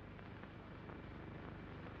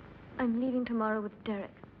 I'm leaving tomorrow with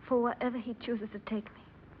Derek for wherever he chooses to take me.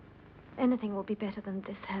 Anything will be better than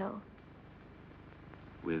this hell.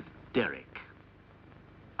 With Derek?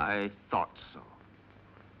 I thought so.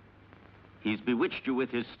 He's bewitched you with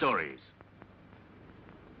his stories.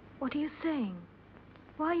 What are you saying?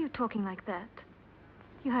 Why are you talking like that?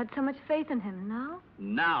 You had so much faith in him. Now?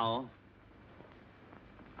 Now,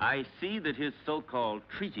 I see that his so-called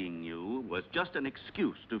treating you was just an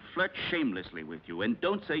excuse to flirt shamelessly with you, and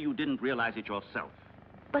don't say you didn't realize it yourself.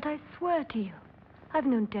 But I swear to you, I've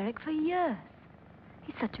known Derek for years.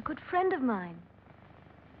 He's such a good friend of mine.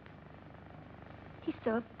 He's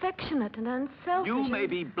so affectionate and unselfish. You may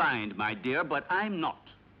be blind, my dear, but I'm not.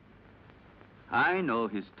 I know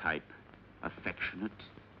his type. Affectionate,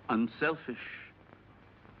 unselfish,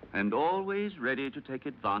 and always ready to take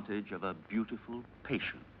advantage of a beautiful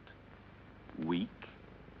patient. Weak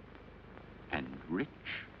and rich.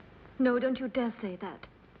 No, don't you dare say that.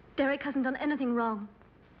 Derek hasn't done anything wrong.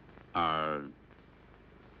 Are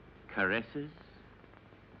caresses,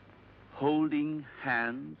 holding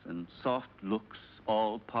hands, and soft looks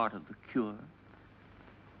all part of the cure?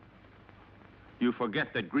 You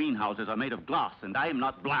forget that greenhouses are made of glass, and I am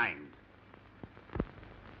not blind.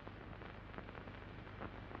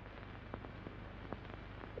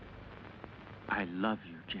 I love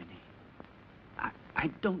you, Jenny. I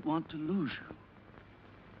don't want to lose you.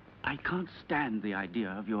 I can't stand the idea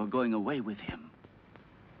of your going away with him.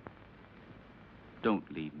 Don't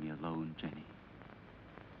leave me alone, Jenny.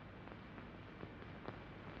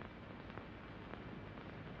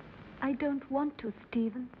 I don't want to,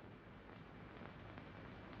 Stephen.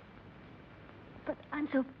 But I'm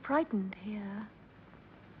so frightened here.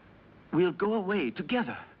 We'll go away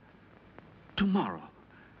together. Tomorrow.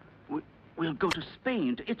 We'll go to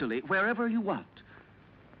Spain, to Italy, wherever you want.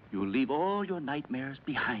 You'll leave all your nightmares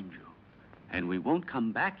behind you. And we won't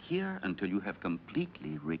come back here until you have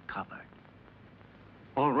completely recovered.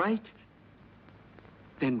 All right?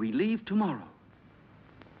 Then we leave tomorrow.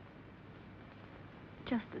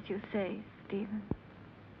 Just as you say, Stephen.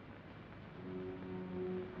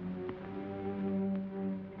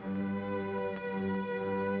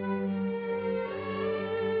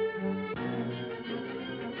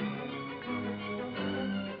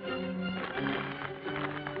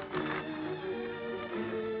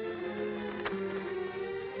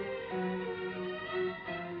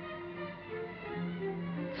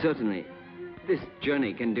 Certainly, this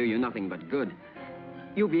journey can do you nothing but good.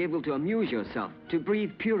 You'll be able to amuse yourself, to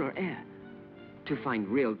breathe purer air, to find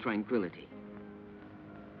real tranquility.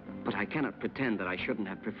 But I cannot pretend that I shouldn't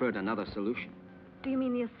have preferred another solution. Do you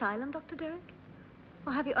mean the asylum, Dr. Derek?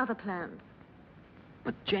 Or have you other plans?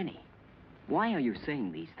 But Jenny, Why are you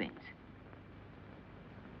saying these things?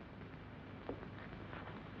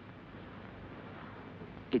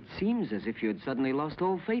 It seems as if you had suddenly lost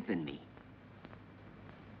all faith in me.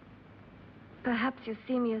 Perhaps you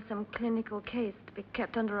see me as some clinical case to be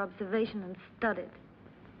kept under observation and studied.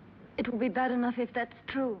 It will be bad enough if that's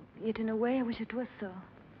true, yet in a way I wish it was so.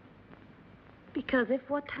 Because if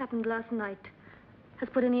what happened last night has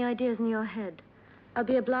put any ideas in your head, I'll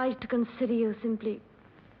be obliged to consider you simply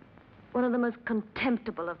one of the most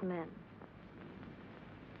contemptible of men.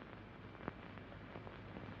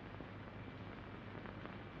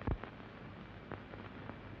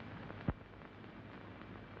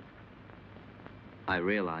 I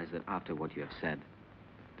realize that after what you have said,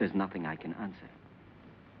 there's nothing I can answer.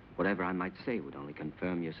 Whatever I might say would only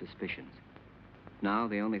confirm your suspicions. Now,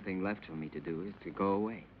 the only thing left for me to do is to go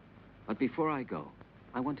away. But before I go,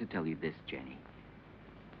 I want to tell you this, Jenny.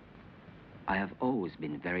 I have always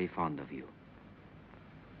been very fond of you.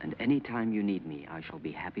 And any time you need me, I shall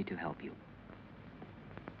be happy to help you.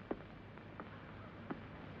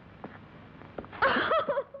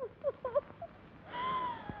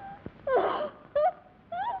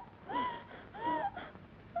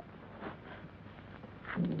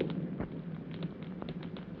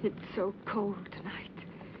 It's so cold tonight.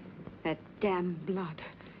 That damn blood.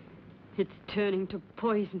 It's turning to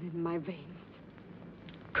poison in my veins.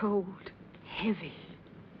 Cold, heavy,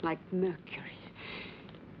 like mercury.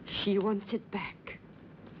 She wants it back.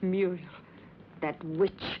 Muriel, that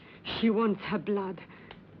witch, she wants her blood.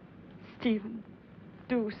 Stephen,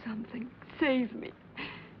 do something. Save me.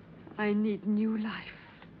 I need new life.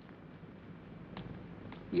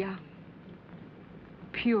 Young,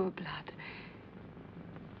 pure blood.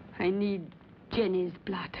 I need Jenny's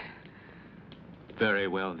blood. Very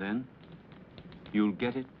well, then. You'll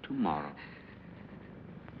get it tomorrow.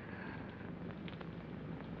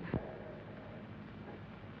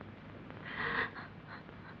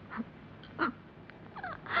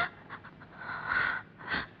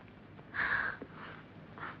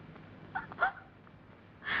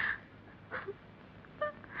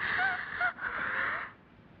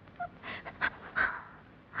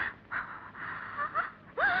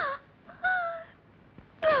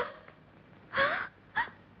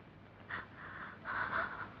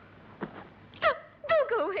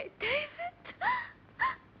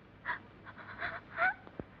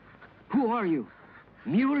 Who are you?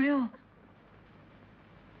 Muriel?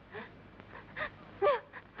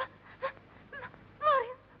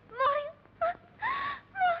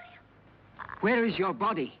 Where is your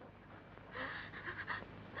body?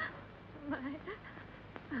 My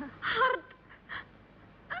heart.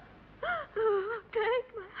 Oh, take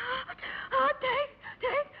my heart. Oh, take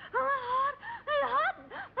my heart.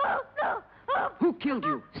 Oh, no. Oh. Who killed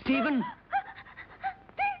you? Stephen?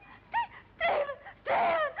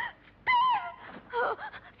 Oh,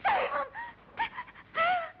 save him.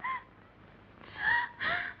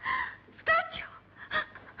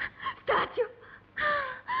 Statue.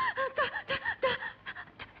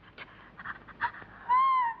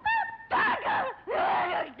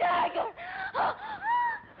 Dagger.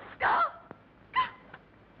 Go.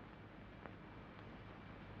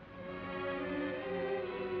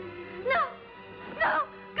 No.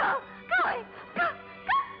 Go away. Go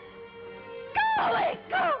away.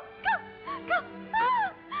 Go.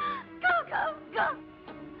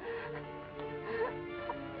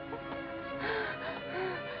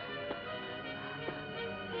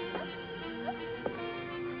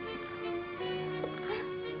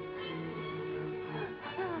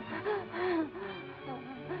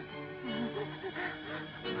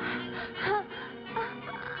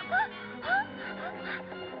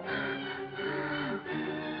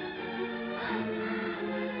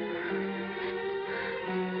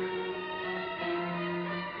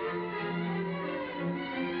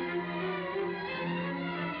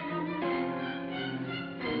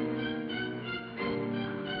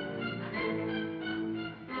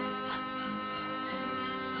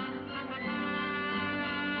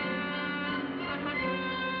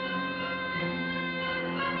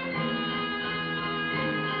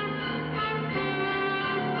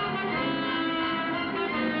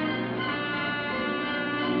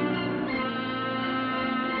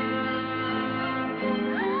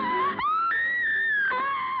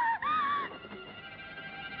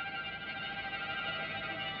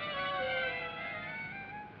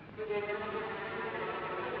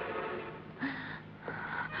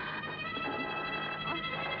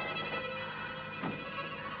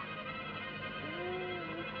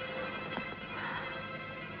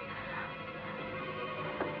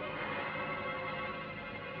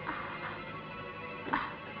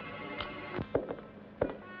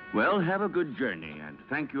 Well, have a good journey, and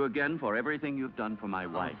thank you again for everything you've done for my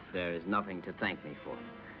wife. There is nothing to thank me for.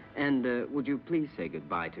 And would you please say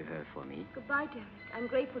goodbye to her for me? Goodbye, Derek. I'm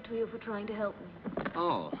grateful to you for trying to help me.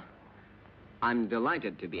 Oh, I'm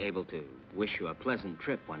delighted to be able to wish you a pleasant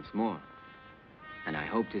trip once more. And I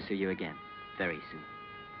hope to see you again very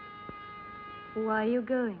soon. Why are you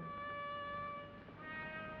going?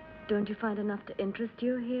 Don't you find enough to interest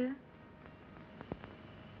you here?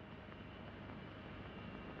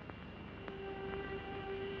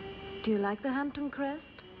 Do you like the Hampton Crest?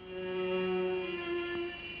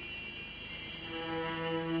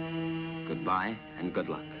 Goodbye and good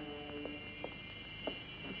luck.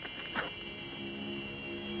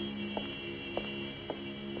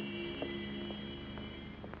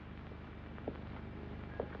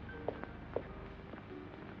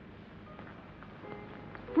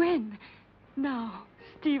 When? Now.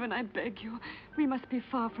 Stephen, I beg you. We must be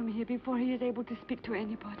far from here before he is able to speak to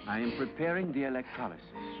anybody. I am preparing the electrolysis.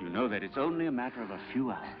 You know that it's only a matter of a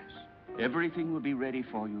few hours. Everything will be ready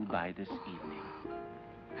for you by this evening.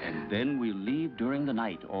 And then we'll leave during the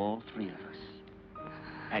night, all three of us.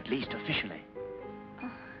 At least officially.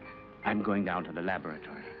 I'm going down to the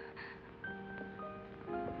laboratory.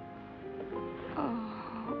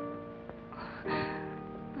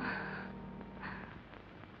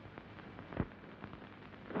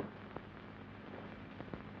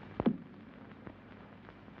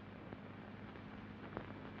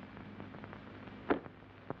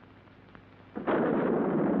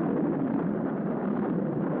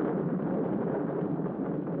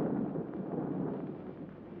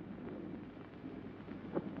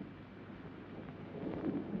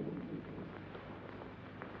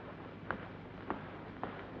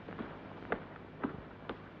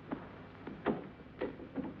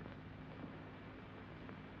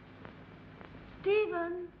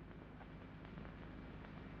 Stephen!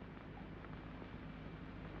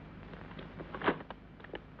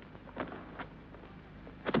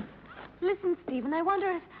 Listen, Stephen, I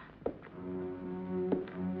wonder if...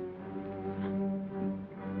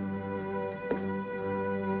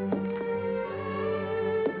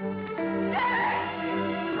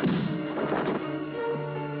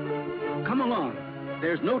 Come along.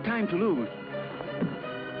 There's no time to lose.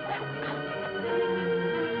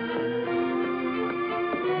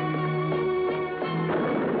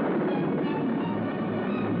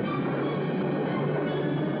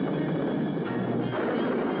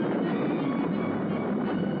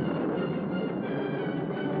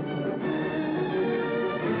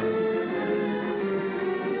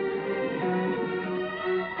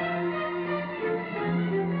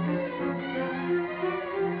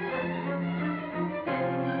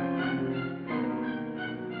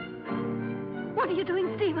 What are you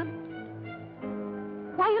doing, Stephen?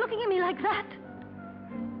 Why are you looking at me like that?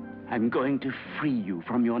 I'm going to free you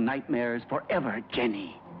from your nightmares forever,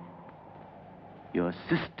 Jenny. Your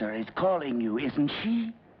sister is calling you, isn't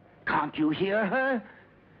she? Can't you hear her?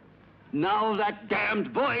 Now that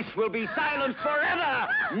damned voice will be silenced forever!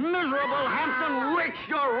 Miserable Hampton Witch,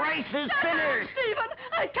 your race is finished! Stephen,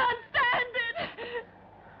 I can't stand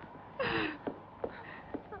it!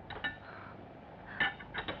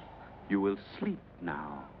 You will sleep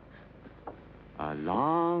now. A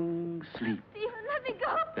long sleep Stephen, let me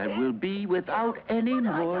go. that will be without any What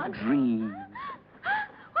have I more done? dreams.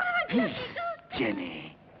 What have I done? Peace,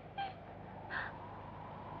 Jenny.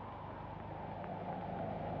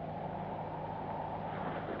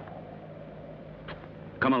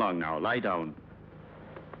 Come along now, lie down.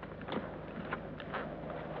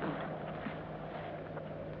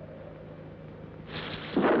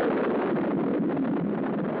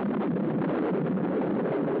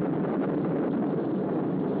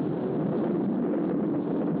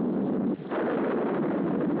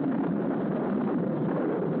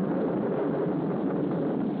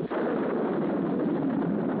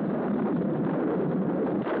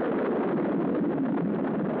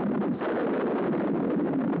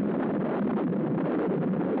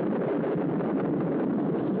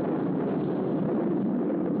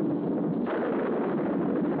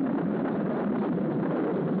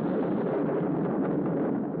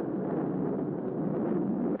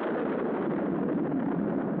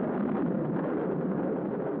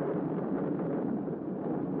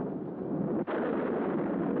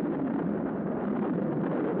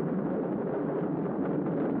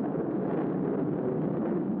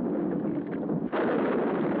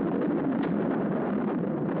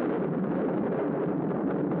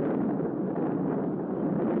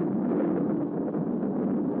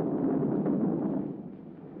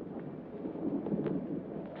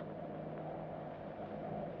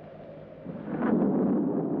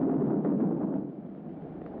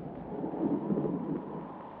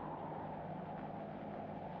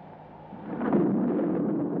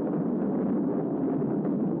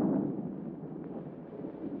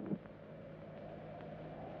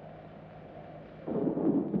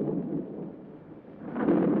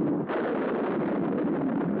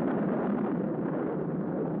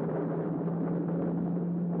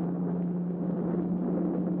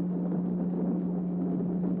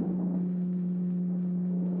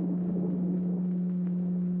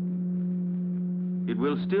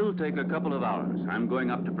 will still take a couple of hours. I'm going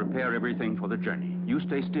up to prepare everything for the journey. You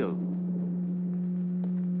stay still.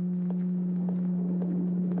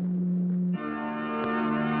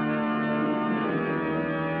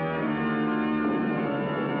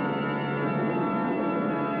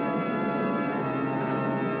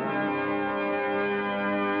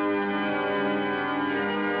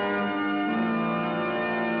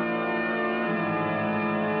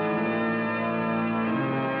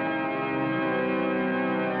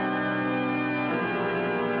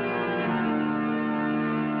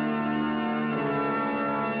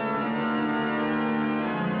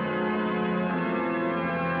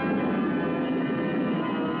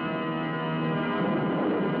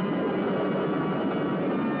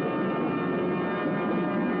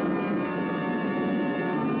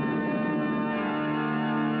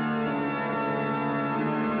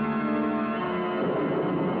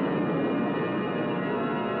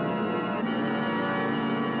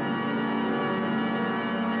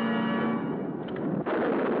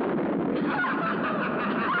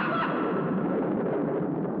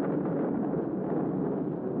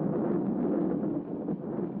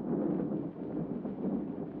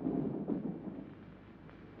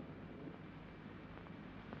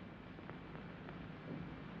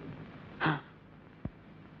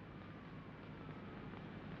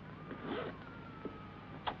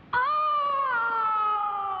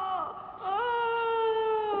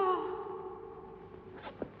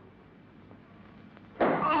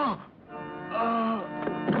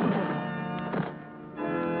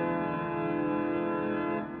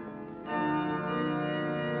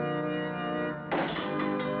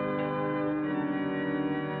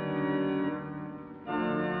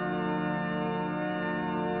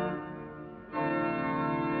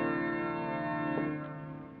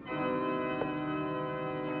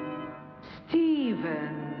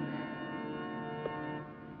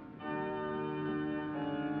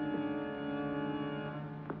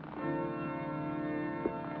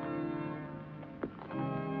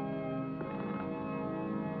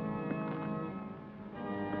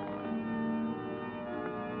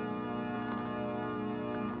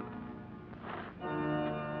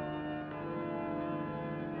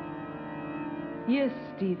 Yes,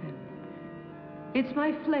 Stephen. It's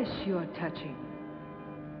my flesh you're touching.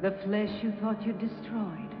 The flesh you thought you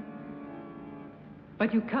destroyed.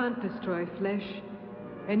 But you can't destroy flesh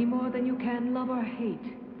any more than you can love or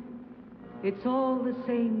hate. It's all the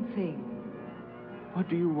same thing. What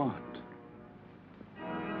do you want?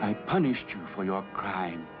 I punished you for your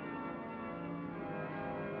crime.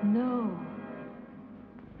 No.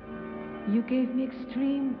 You gave me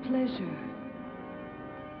extreme pleasure.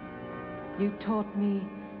 You taught me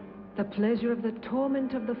the pleasure of the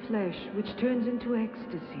torment of the flesh, which turns into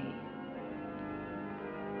ecstasy.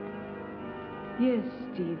 Yes,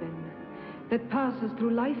 Stephen, that passes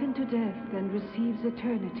through life into death and receives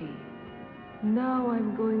eternity. Now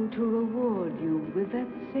I'm going to reward you with that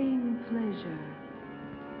same pleasure.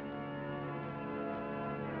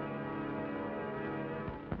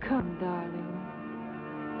 Come, darling.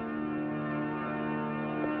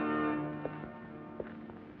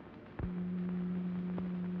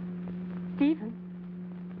 Stephen.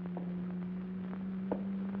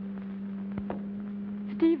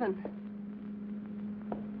 Stephen.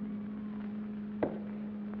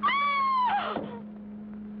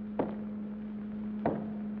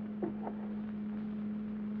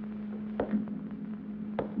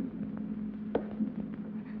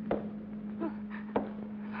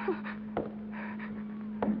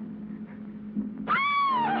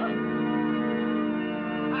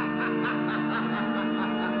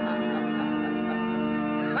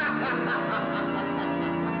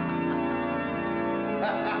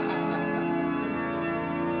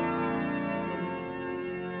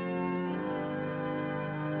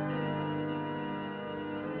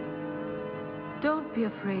 Don't be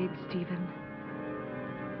afraid, Stephen.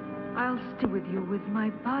 I'll stay with you with my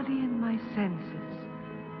body and my senses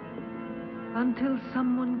until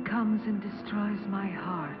someone comes and destroys my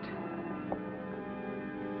heart.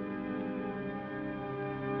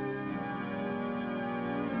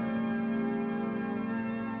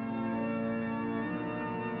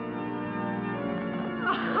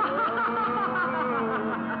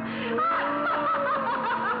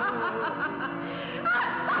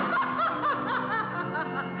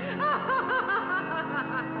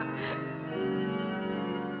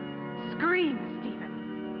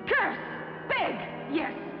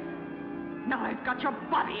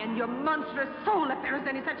 And your monstrous soul, if there is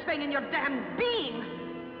any such thing in your damned being.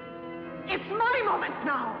 It's my moment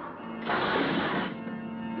now.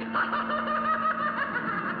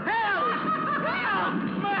 Hell!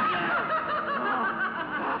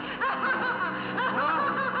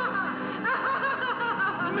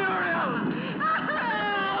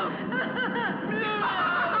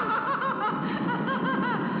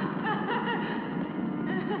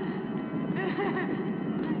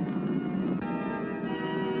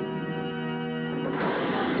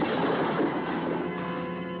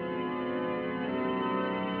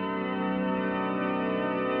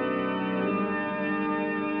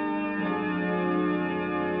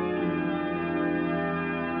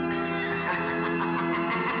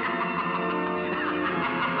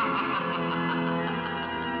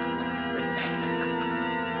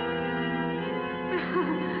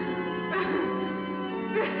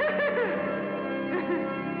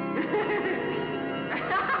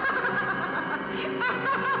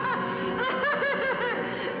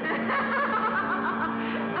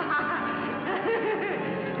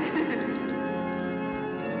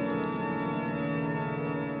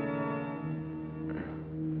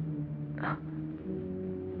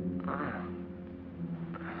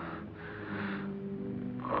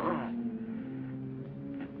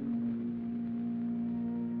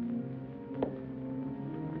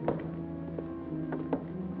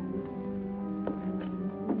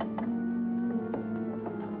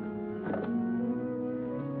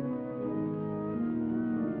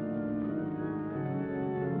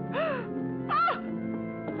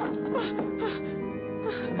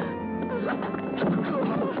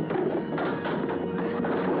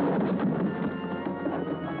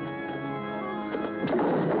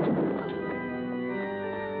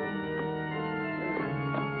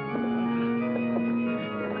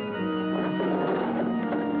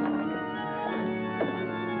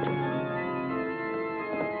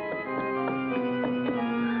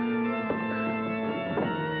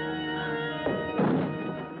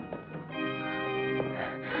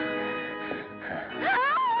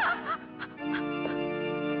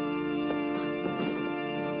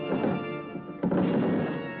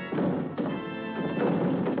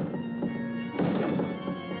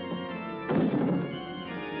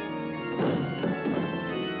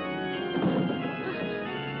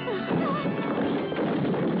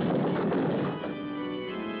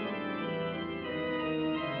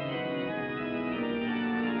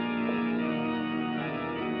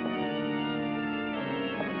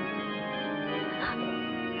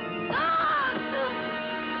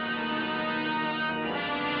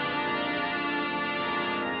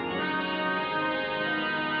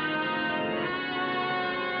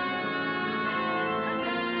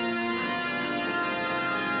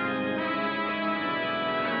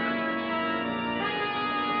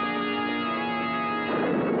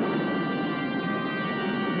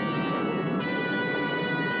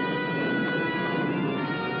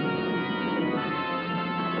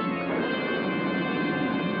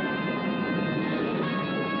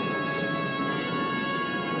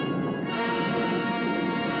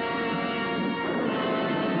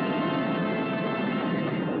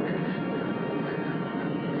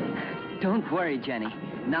 Don't worry, Jenny.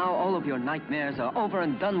 Now all of your nightmares are over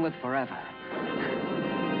and done with forever.